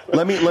this.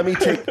 Let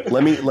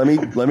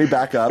me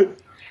back up.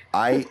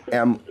 I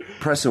am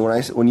Preston.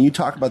 When you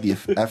talk about the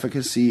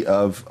efficacy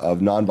of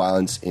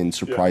nonviolence in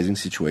surprising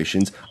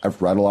situations, I've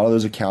read a lot of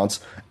those accounts,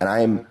 and I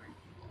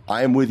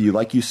am with you.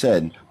 Like you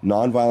said,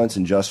 nonviolence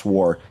and just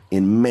war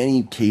in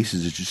many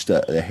cases is just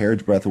a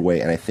hair's breadth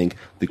away. And I think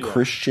the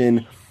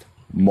Christian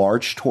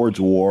march towards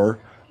war,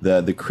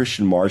 the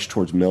Christian march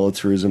towards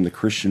militarism, the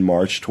Christian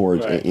march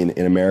towards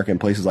in America and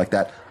places like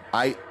that.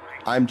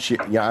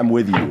 I'm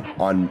with you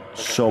on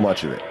so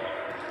much of it,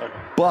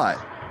 but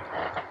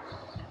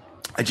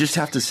I just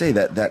have to say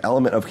that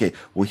element of, okay,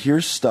 well,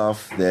 here's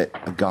stuff that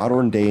a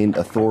God-ordained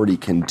authority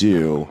can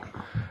do,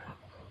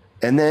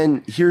 and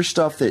then here's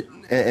stuff that,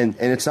 and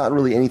it's not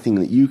really anything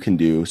that you can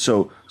do.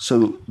 So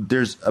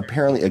there's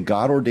apparently a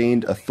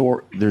God-ordained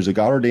authority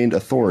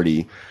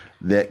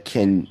that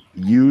can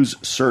use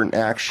certain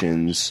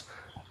actions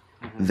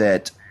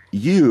that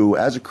you,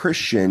 as a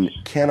Christian,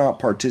 cannot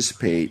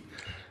participate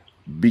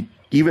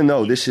even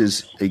though this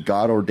is a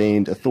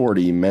God-ordained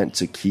authority meant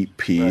to keep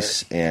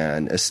peace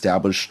and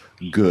establish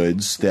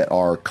goods that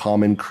are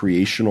common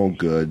creational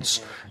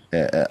goods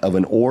of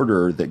an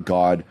order that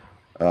God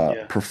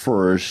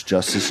prefers,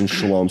 justice and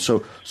shalom.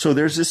 So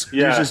there's this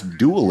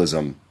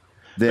dualism.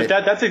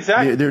 That's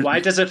exactly. Why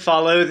does it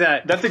follow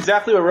that? That's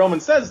exactly what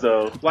Romans says,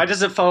 though. Why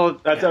does it follow?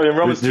 That's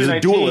Romans 2:19. There's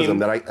a dualism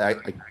that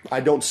I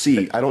don't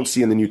see. I don't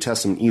see in the New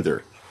Testament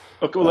either.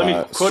 Okay, well, let me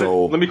quote it.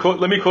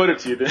 Let me quote it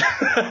to you then.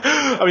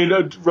 I mean,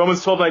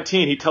 Romans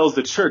 12:19. He tells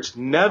the church,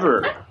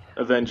 "Never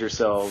avenge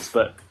yourselves,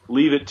 but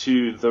leave it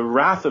to the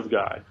wrath of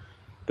God."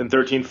 Then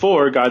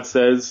 13:4, God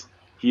says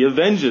He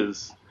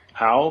avenges.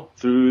 How?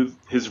 Through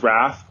His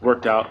wrath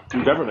worked out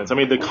through governments. I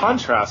mean, the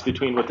contrast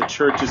between what the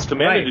church is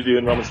commanded to do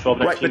in Romans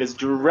 12:19 is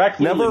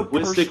directly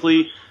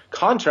linguistically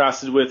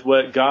contrasted with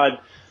what God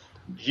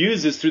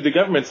uses through the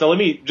governments. Now, let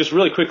me just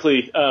really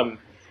quickly.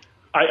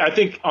 I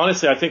think,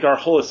 honestly, our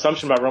whole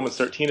assumption about Romans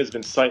 13 has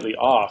been slightly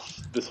off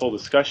this whole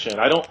discussion.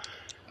 And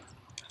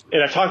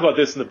I talk about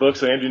this in the book,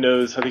 so Andrew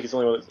knows. I think he's the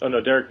only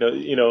one. Derek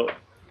knows.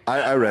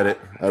 I read it.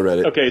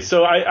 Okay,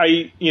 so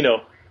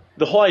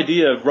the whole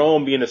idea of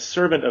Rome being a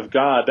servant of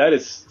God, that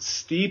is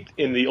steeped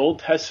in the Old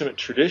Testament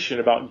tradition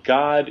about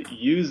God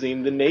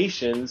using the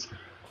nations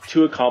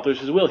to accomplish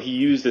His will. He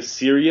used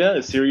Assyria.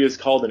 Assyria is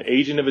called an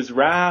agent of His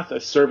wrath, a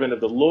servant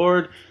of the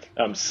Lord.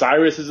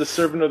 Cyrus is a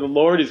servant of the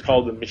Lord. He's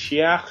called the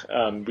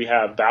Mashiach. We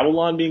have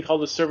Babylon being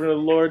called the servant of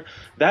the Lord.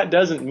 That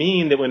doesn't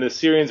mean that when the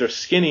Assyrians are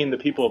skinning the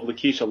people of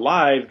Lachish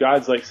alive,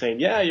 God's like saying,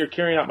 yeah, you're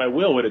carrying out my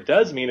will. What it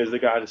does mean is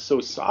that God is so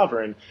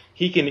sovereign,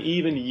 He can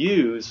even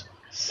use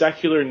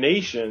secular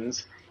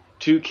nations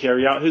to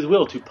carry out His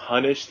will, to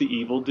punish the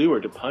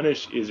evildoer, to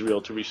punish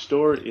Israel, to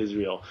restore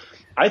Israel.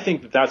 I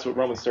think that that's what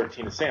Romans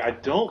 13 is saying. I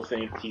don't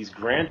think He's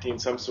granting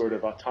some sort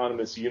of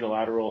autonomous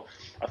unilateral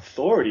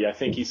authority. I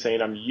think He's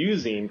saying I'm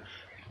using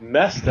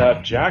messed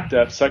up, jacked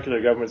up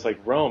secular governments like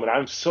Rome, and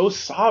I'm so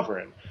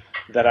sovereign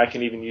that I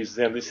can even use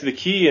them. See, the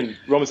key in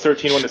Romans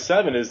 13,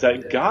 1-7 is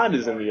that God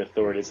is in the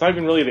authority. It's not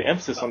even really the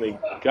emphasis on the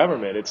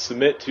government. It's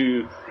submit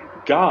to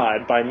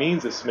God by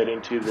means of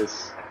submitting to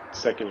this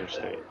secular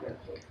state.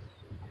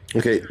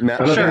 Okay,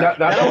 Matt. Sure,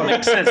 that all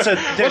makes sense. So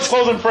let's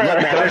close in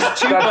prayer. There's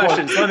two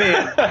questions.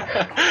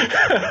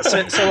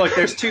 So look,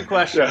 there's two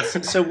questions.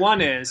 Yeah. So one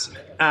is,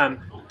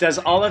 does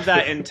all of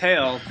that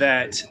entail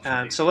that?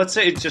 So let's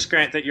say just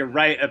grant that you're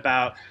right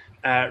about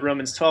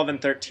Romans 12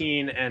 and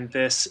 13 and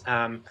this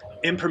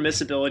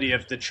impermissibility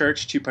of the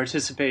church to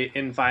participate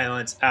in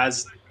violence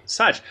as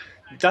such.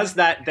 Does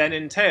that then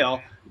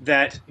entail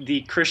that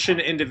the Christian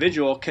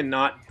individual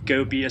cannot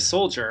go be a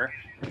soldier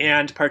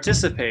and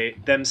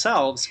participate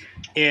themselves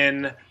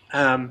in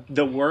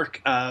the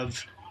work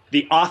of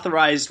the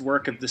authorized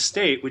work of the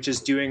state, which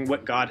is doing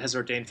what God has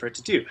ordained for it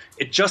to do.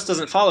 It just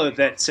doesn't follow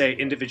that, say,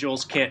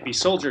 individuals can't be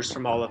soldiers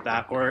from all of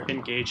that or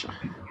engage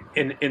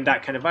in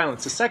that kind of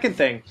violence. The second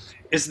thing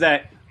is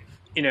that,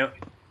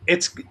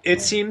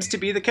 it seems to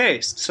be the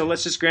case. So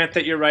let's just grant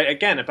that you're right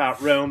again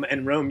about Rome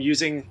and Rome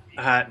using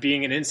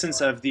being an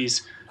instance of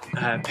these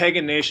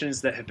pagan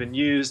nations that have been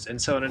used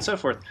and so on and so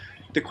forth.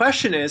 The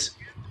question is,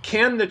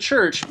 can the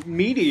church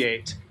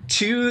mediate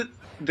to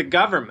the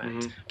government?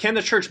 Mm-hmm. Can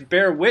the church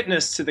bear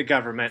witness to the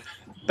government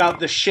about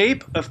the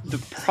shape of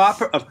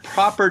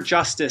proper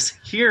justice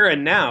here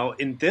and now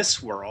in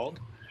this world?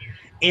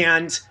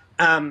 And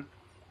can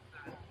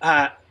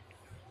that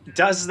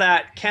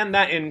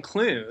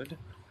include,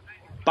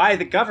 by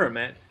the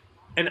government,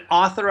 an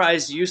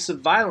authorized use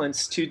of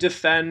violence to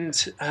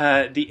defend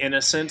the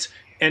innocent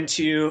and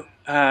to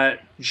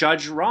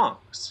judge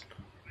wrongs,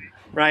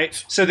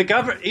 right? So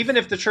even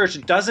if the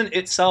church doesn't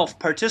itself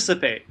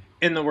participate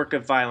in the work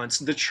of violence,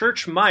 the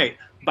church might,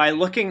 by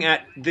looking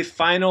at the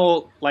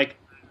final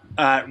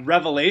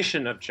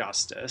revelation of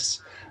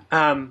justice,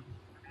 bear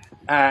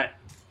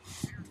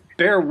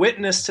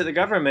witness to the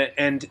government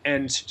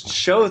and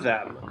show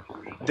them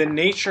the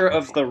nature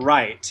of the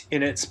right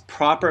in its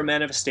proper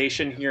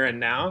manifestation here and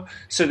now,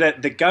 so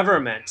that the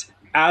government,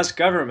 as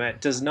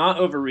government, does not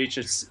overreach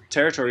its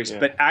territories,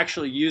 but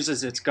actually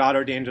uses its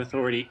God-ordained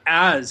authority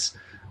as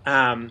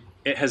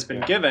it has been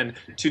given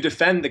to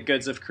defend the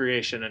goods of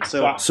creation. And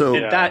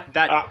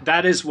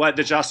that is what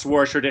the just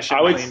war tradition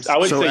claims. I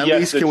would say at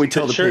least can we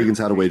tell the pagans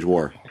how to wage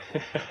war?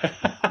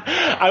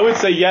 I would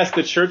say yes,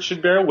 the church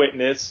should bear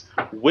witness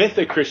with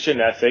a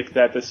Christian ethic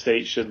that the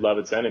state should love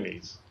its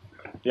enemies.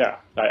 Yeah,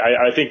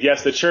 I think,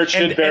 yes, the church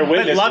should bear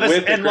witness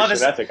with the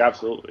Christian ethic,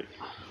 absolutely.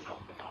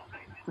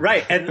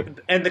 Right,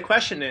 and the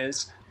question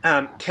is,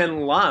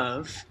 can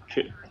love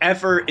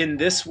ever in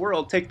this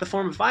world take the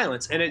form of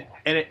violence?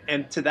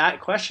 And to that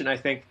question, I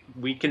think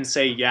we can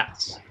say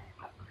yes.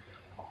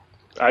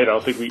 I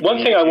don't think we...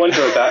 One thing I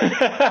wonder about,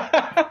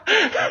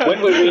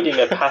 when we're reading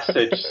a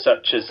passage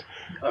such as,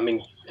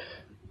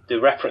 the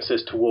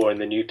references to war in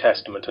the New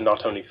Testament are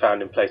not only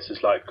found in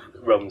places like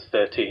Romans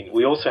 13,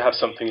 we also have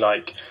something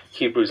like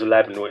Hebrews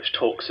 11, which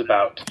talks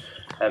about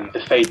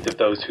the faith of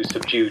those who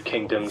subdued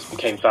kingdoms,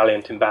 became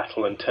valiant in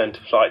battle, and turned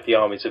to flight the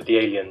armies of the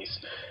aliens.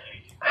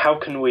 How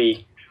can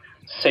we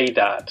say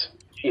that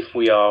if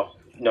we are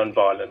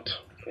non-violent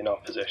in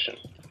our position?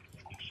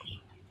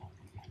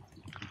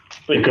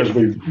 Because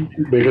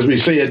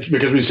we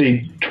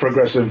see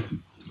progressive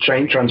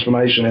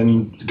transformation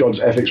in God's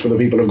ethics for the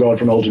people of God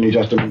from Old to New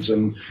Testaments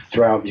and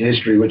throughout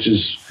history, which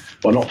is,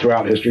 well, not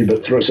throughout history,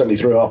 but certainly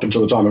through up until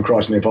the time of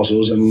Christ and the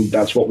apostles, and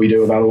that's what we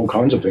do about all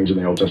kinds of things in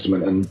the Old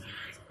Testament, and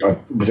I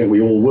think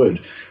we all would.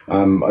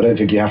 I don't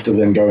think you have to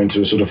then go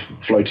into a sort of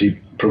floaty,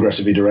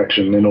 progressive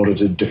direction in order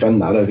to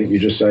defend that. I think you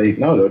just say,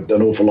 no, there's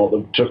an awful lot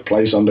that took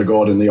place under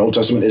God in the Old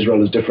Testament.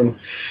 Israel is different,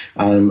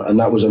 and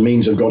that was a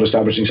means of God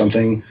establishing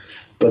something,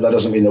 but that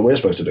doesn't mean that we're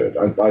supposed to do it.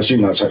 I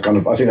assume that's I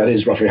think that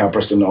is roughly how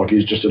Preston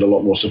argues, just at a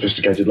lot more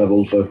sophisticated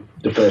level for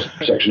the first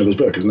section of his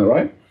book, isn't that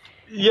right?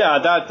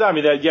 Yeah,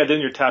 then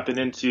you're tapping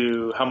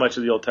into how much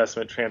of the Old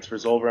Testament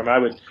transfers over.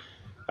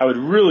 I would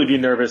really be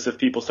nervous if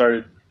the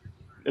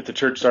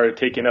church started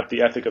taking up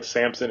the ethic of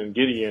Samson and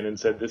Gideon and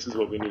said, this is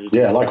what we need to do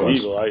to fight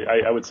evil.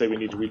 I would say we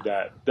need to read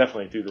that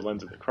definitely through the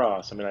lens of the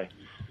cross. Dude,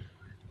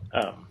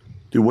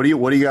 what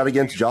do you got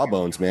against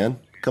jawbones, man?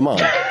 Come on,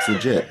 it's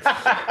legit.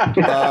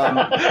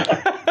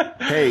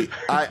 Hey,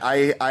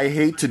 I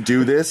hate to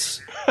do this,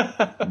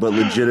 but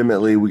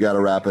legitimately we got to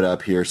wrap it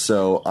up here.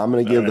 So I'm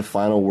going to give the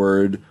final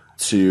word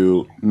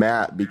to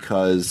Matt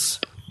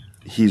because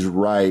he's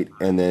right,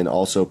 and then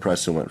also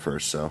Preston went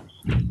first. So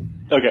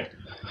okay.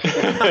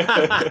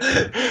 That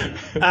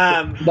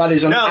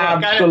is an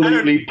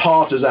absolutely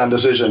partisan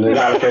decision in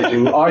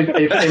allocating.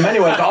 In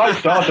many ways, I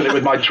started it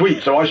with my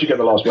tweet, so I should get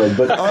the last word.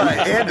 But all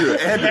right, Andrew,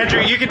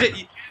 you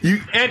can.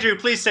 Andrew,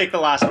 please take the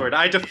last word.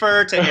 I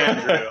defer to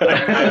Andrew.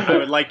 I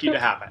would like you to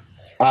have it.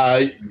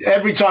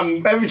 Every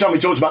time we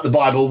talked about the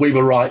Bible, we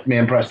were right, me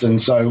and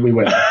Preston, so we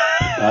win.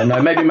 No,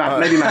 maybe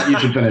Matt, you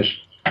should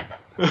finish.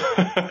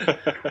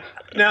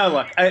 No,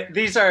 look,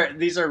 these are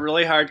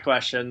really hard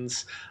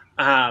questions.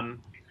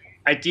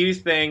 I do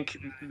think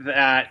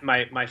that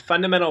my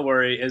fundamental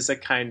worry is a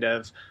kind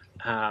of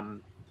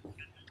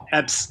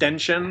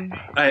abstention,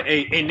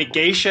 a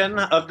negation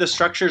of the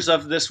structures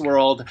of this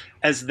world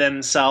as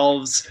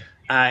themselves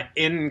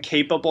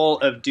incapable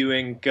of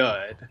doing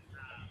good.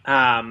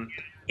 And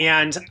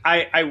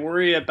I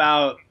worry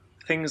about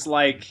things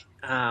like,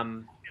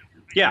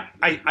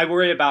 I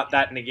worry about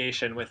that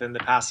negation within the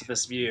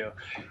pacifist view.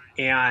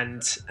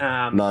 And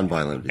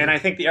nonviolent view. And I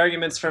think the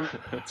arguments from...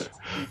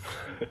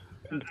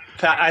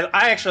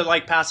 I actually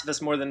like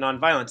pacifist more than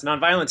nonviolence.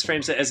 Nonviolence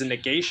frames it as a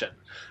negation.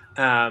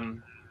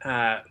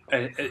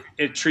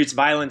 It treats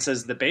violence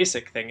as the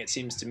basic thing, it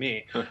seems to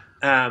me.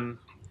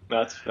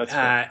 That's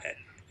fair.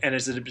 And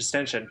as an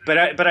abstention.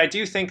 But I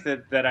do think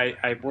that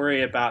I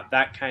worry about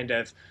that kind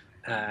of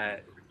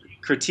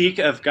critique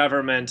of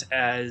government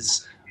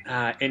as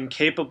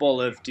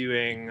incapable of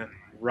doing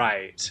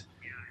right,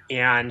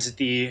 and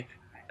the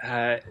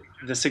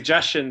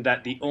suggestion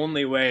that the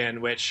only way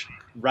in which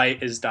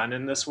right is done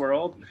in this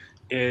world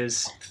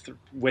is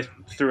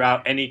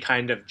throughout any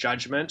kind of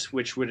judgment,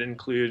 which would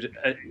include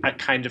a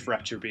kind of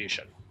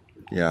retribution.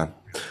 Yeah.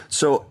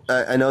 So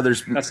I know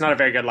that's not a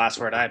very good last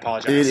word. I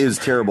apologize. It is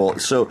terrible.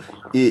 So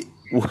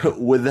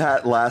with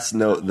that last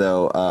note,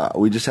 though,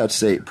 we just have to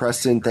say,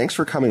 Preston, thanks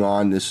for coming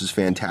on. This was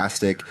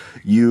fantastic.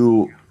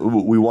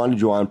 We wanted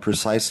you on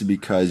precisely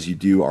because you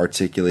do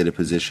articulate a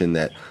position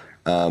that,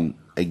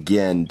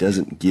 again,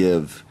 doesn't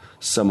give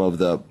some of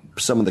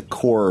the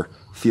core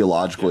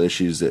theological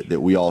issues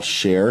that we all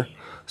share.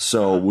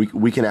 So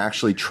we can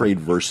actually trade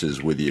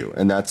verses with you,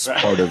 and that's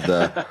part of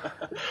the.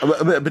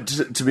 But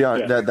to be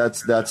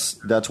honest,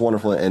 that's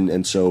wonderful,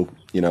 and so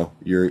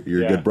you're a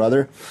good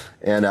brother,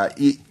 and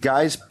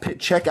guys,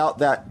 check out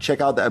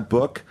that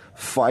book,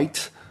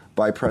 Fight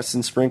by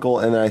Preston Sprinkle,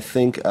 and then I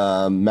think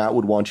Matt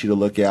would want you to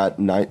look at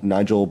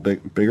Nigel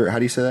Bigger. How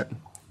do you say that?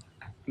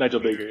 Nigel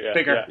Bigger,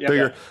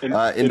 Bigger,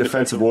 in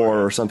Defense of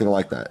War or something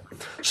like that.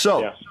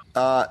 So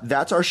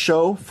that's our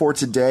show for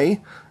today.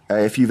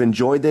 If you've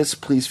enjoyed this,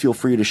 please feel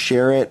free to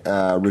share it.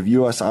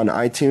 Review us on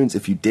iTunes.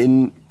 If you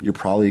didn't, you're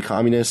probably a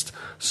communist.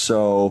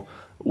 So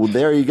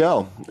there you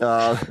go.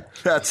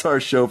 That's our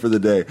show for the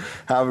day.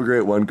 Have a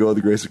great one. Go with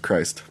the grace of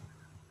Christ.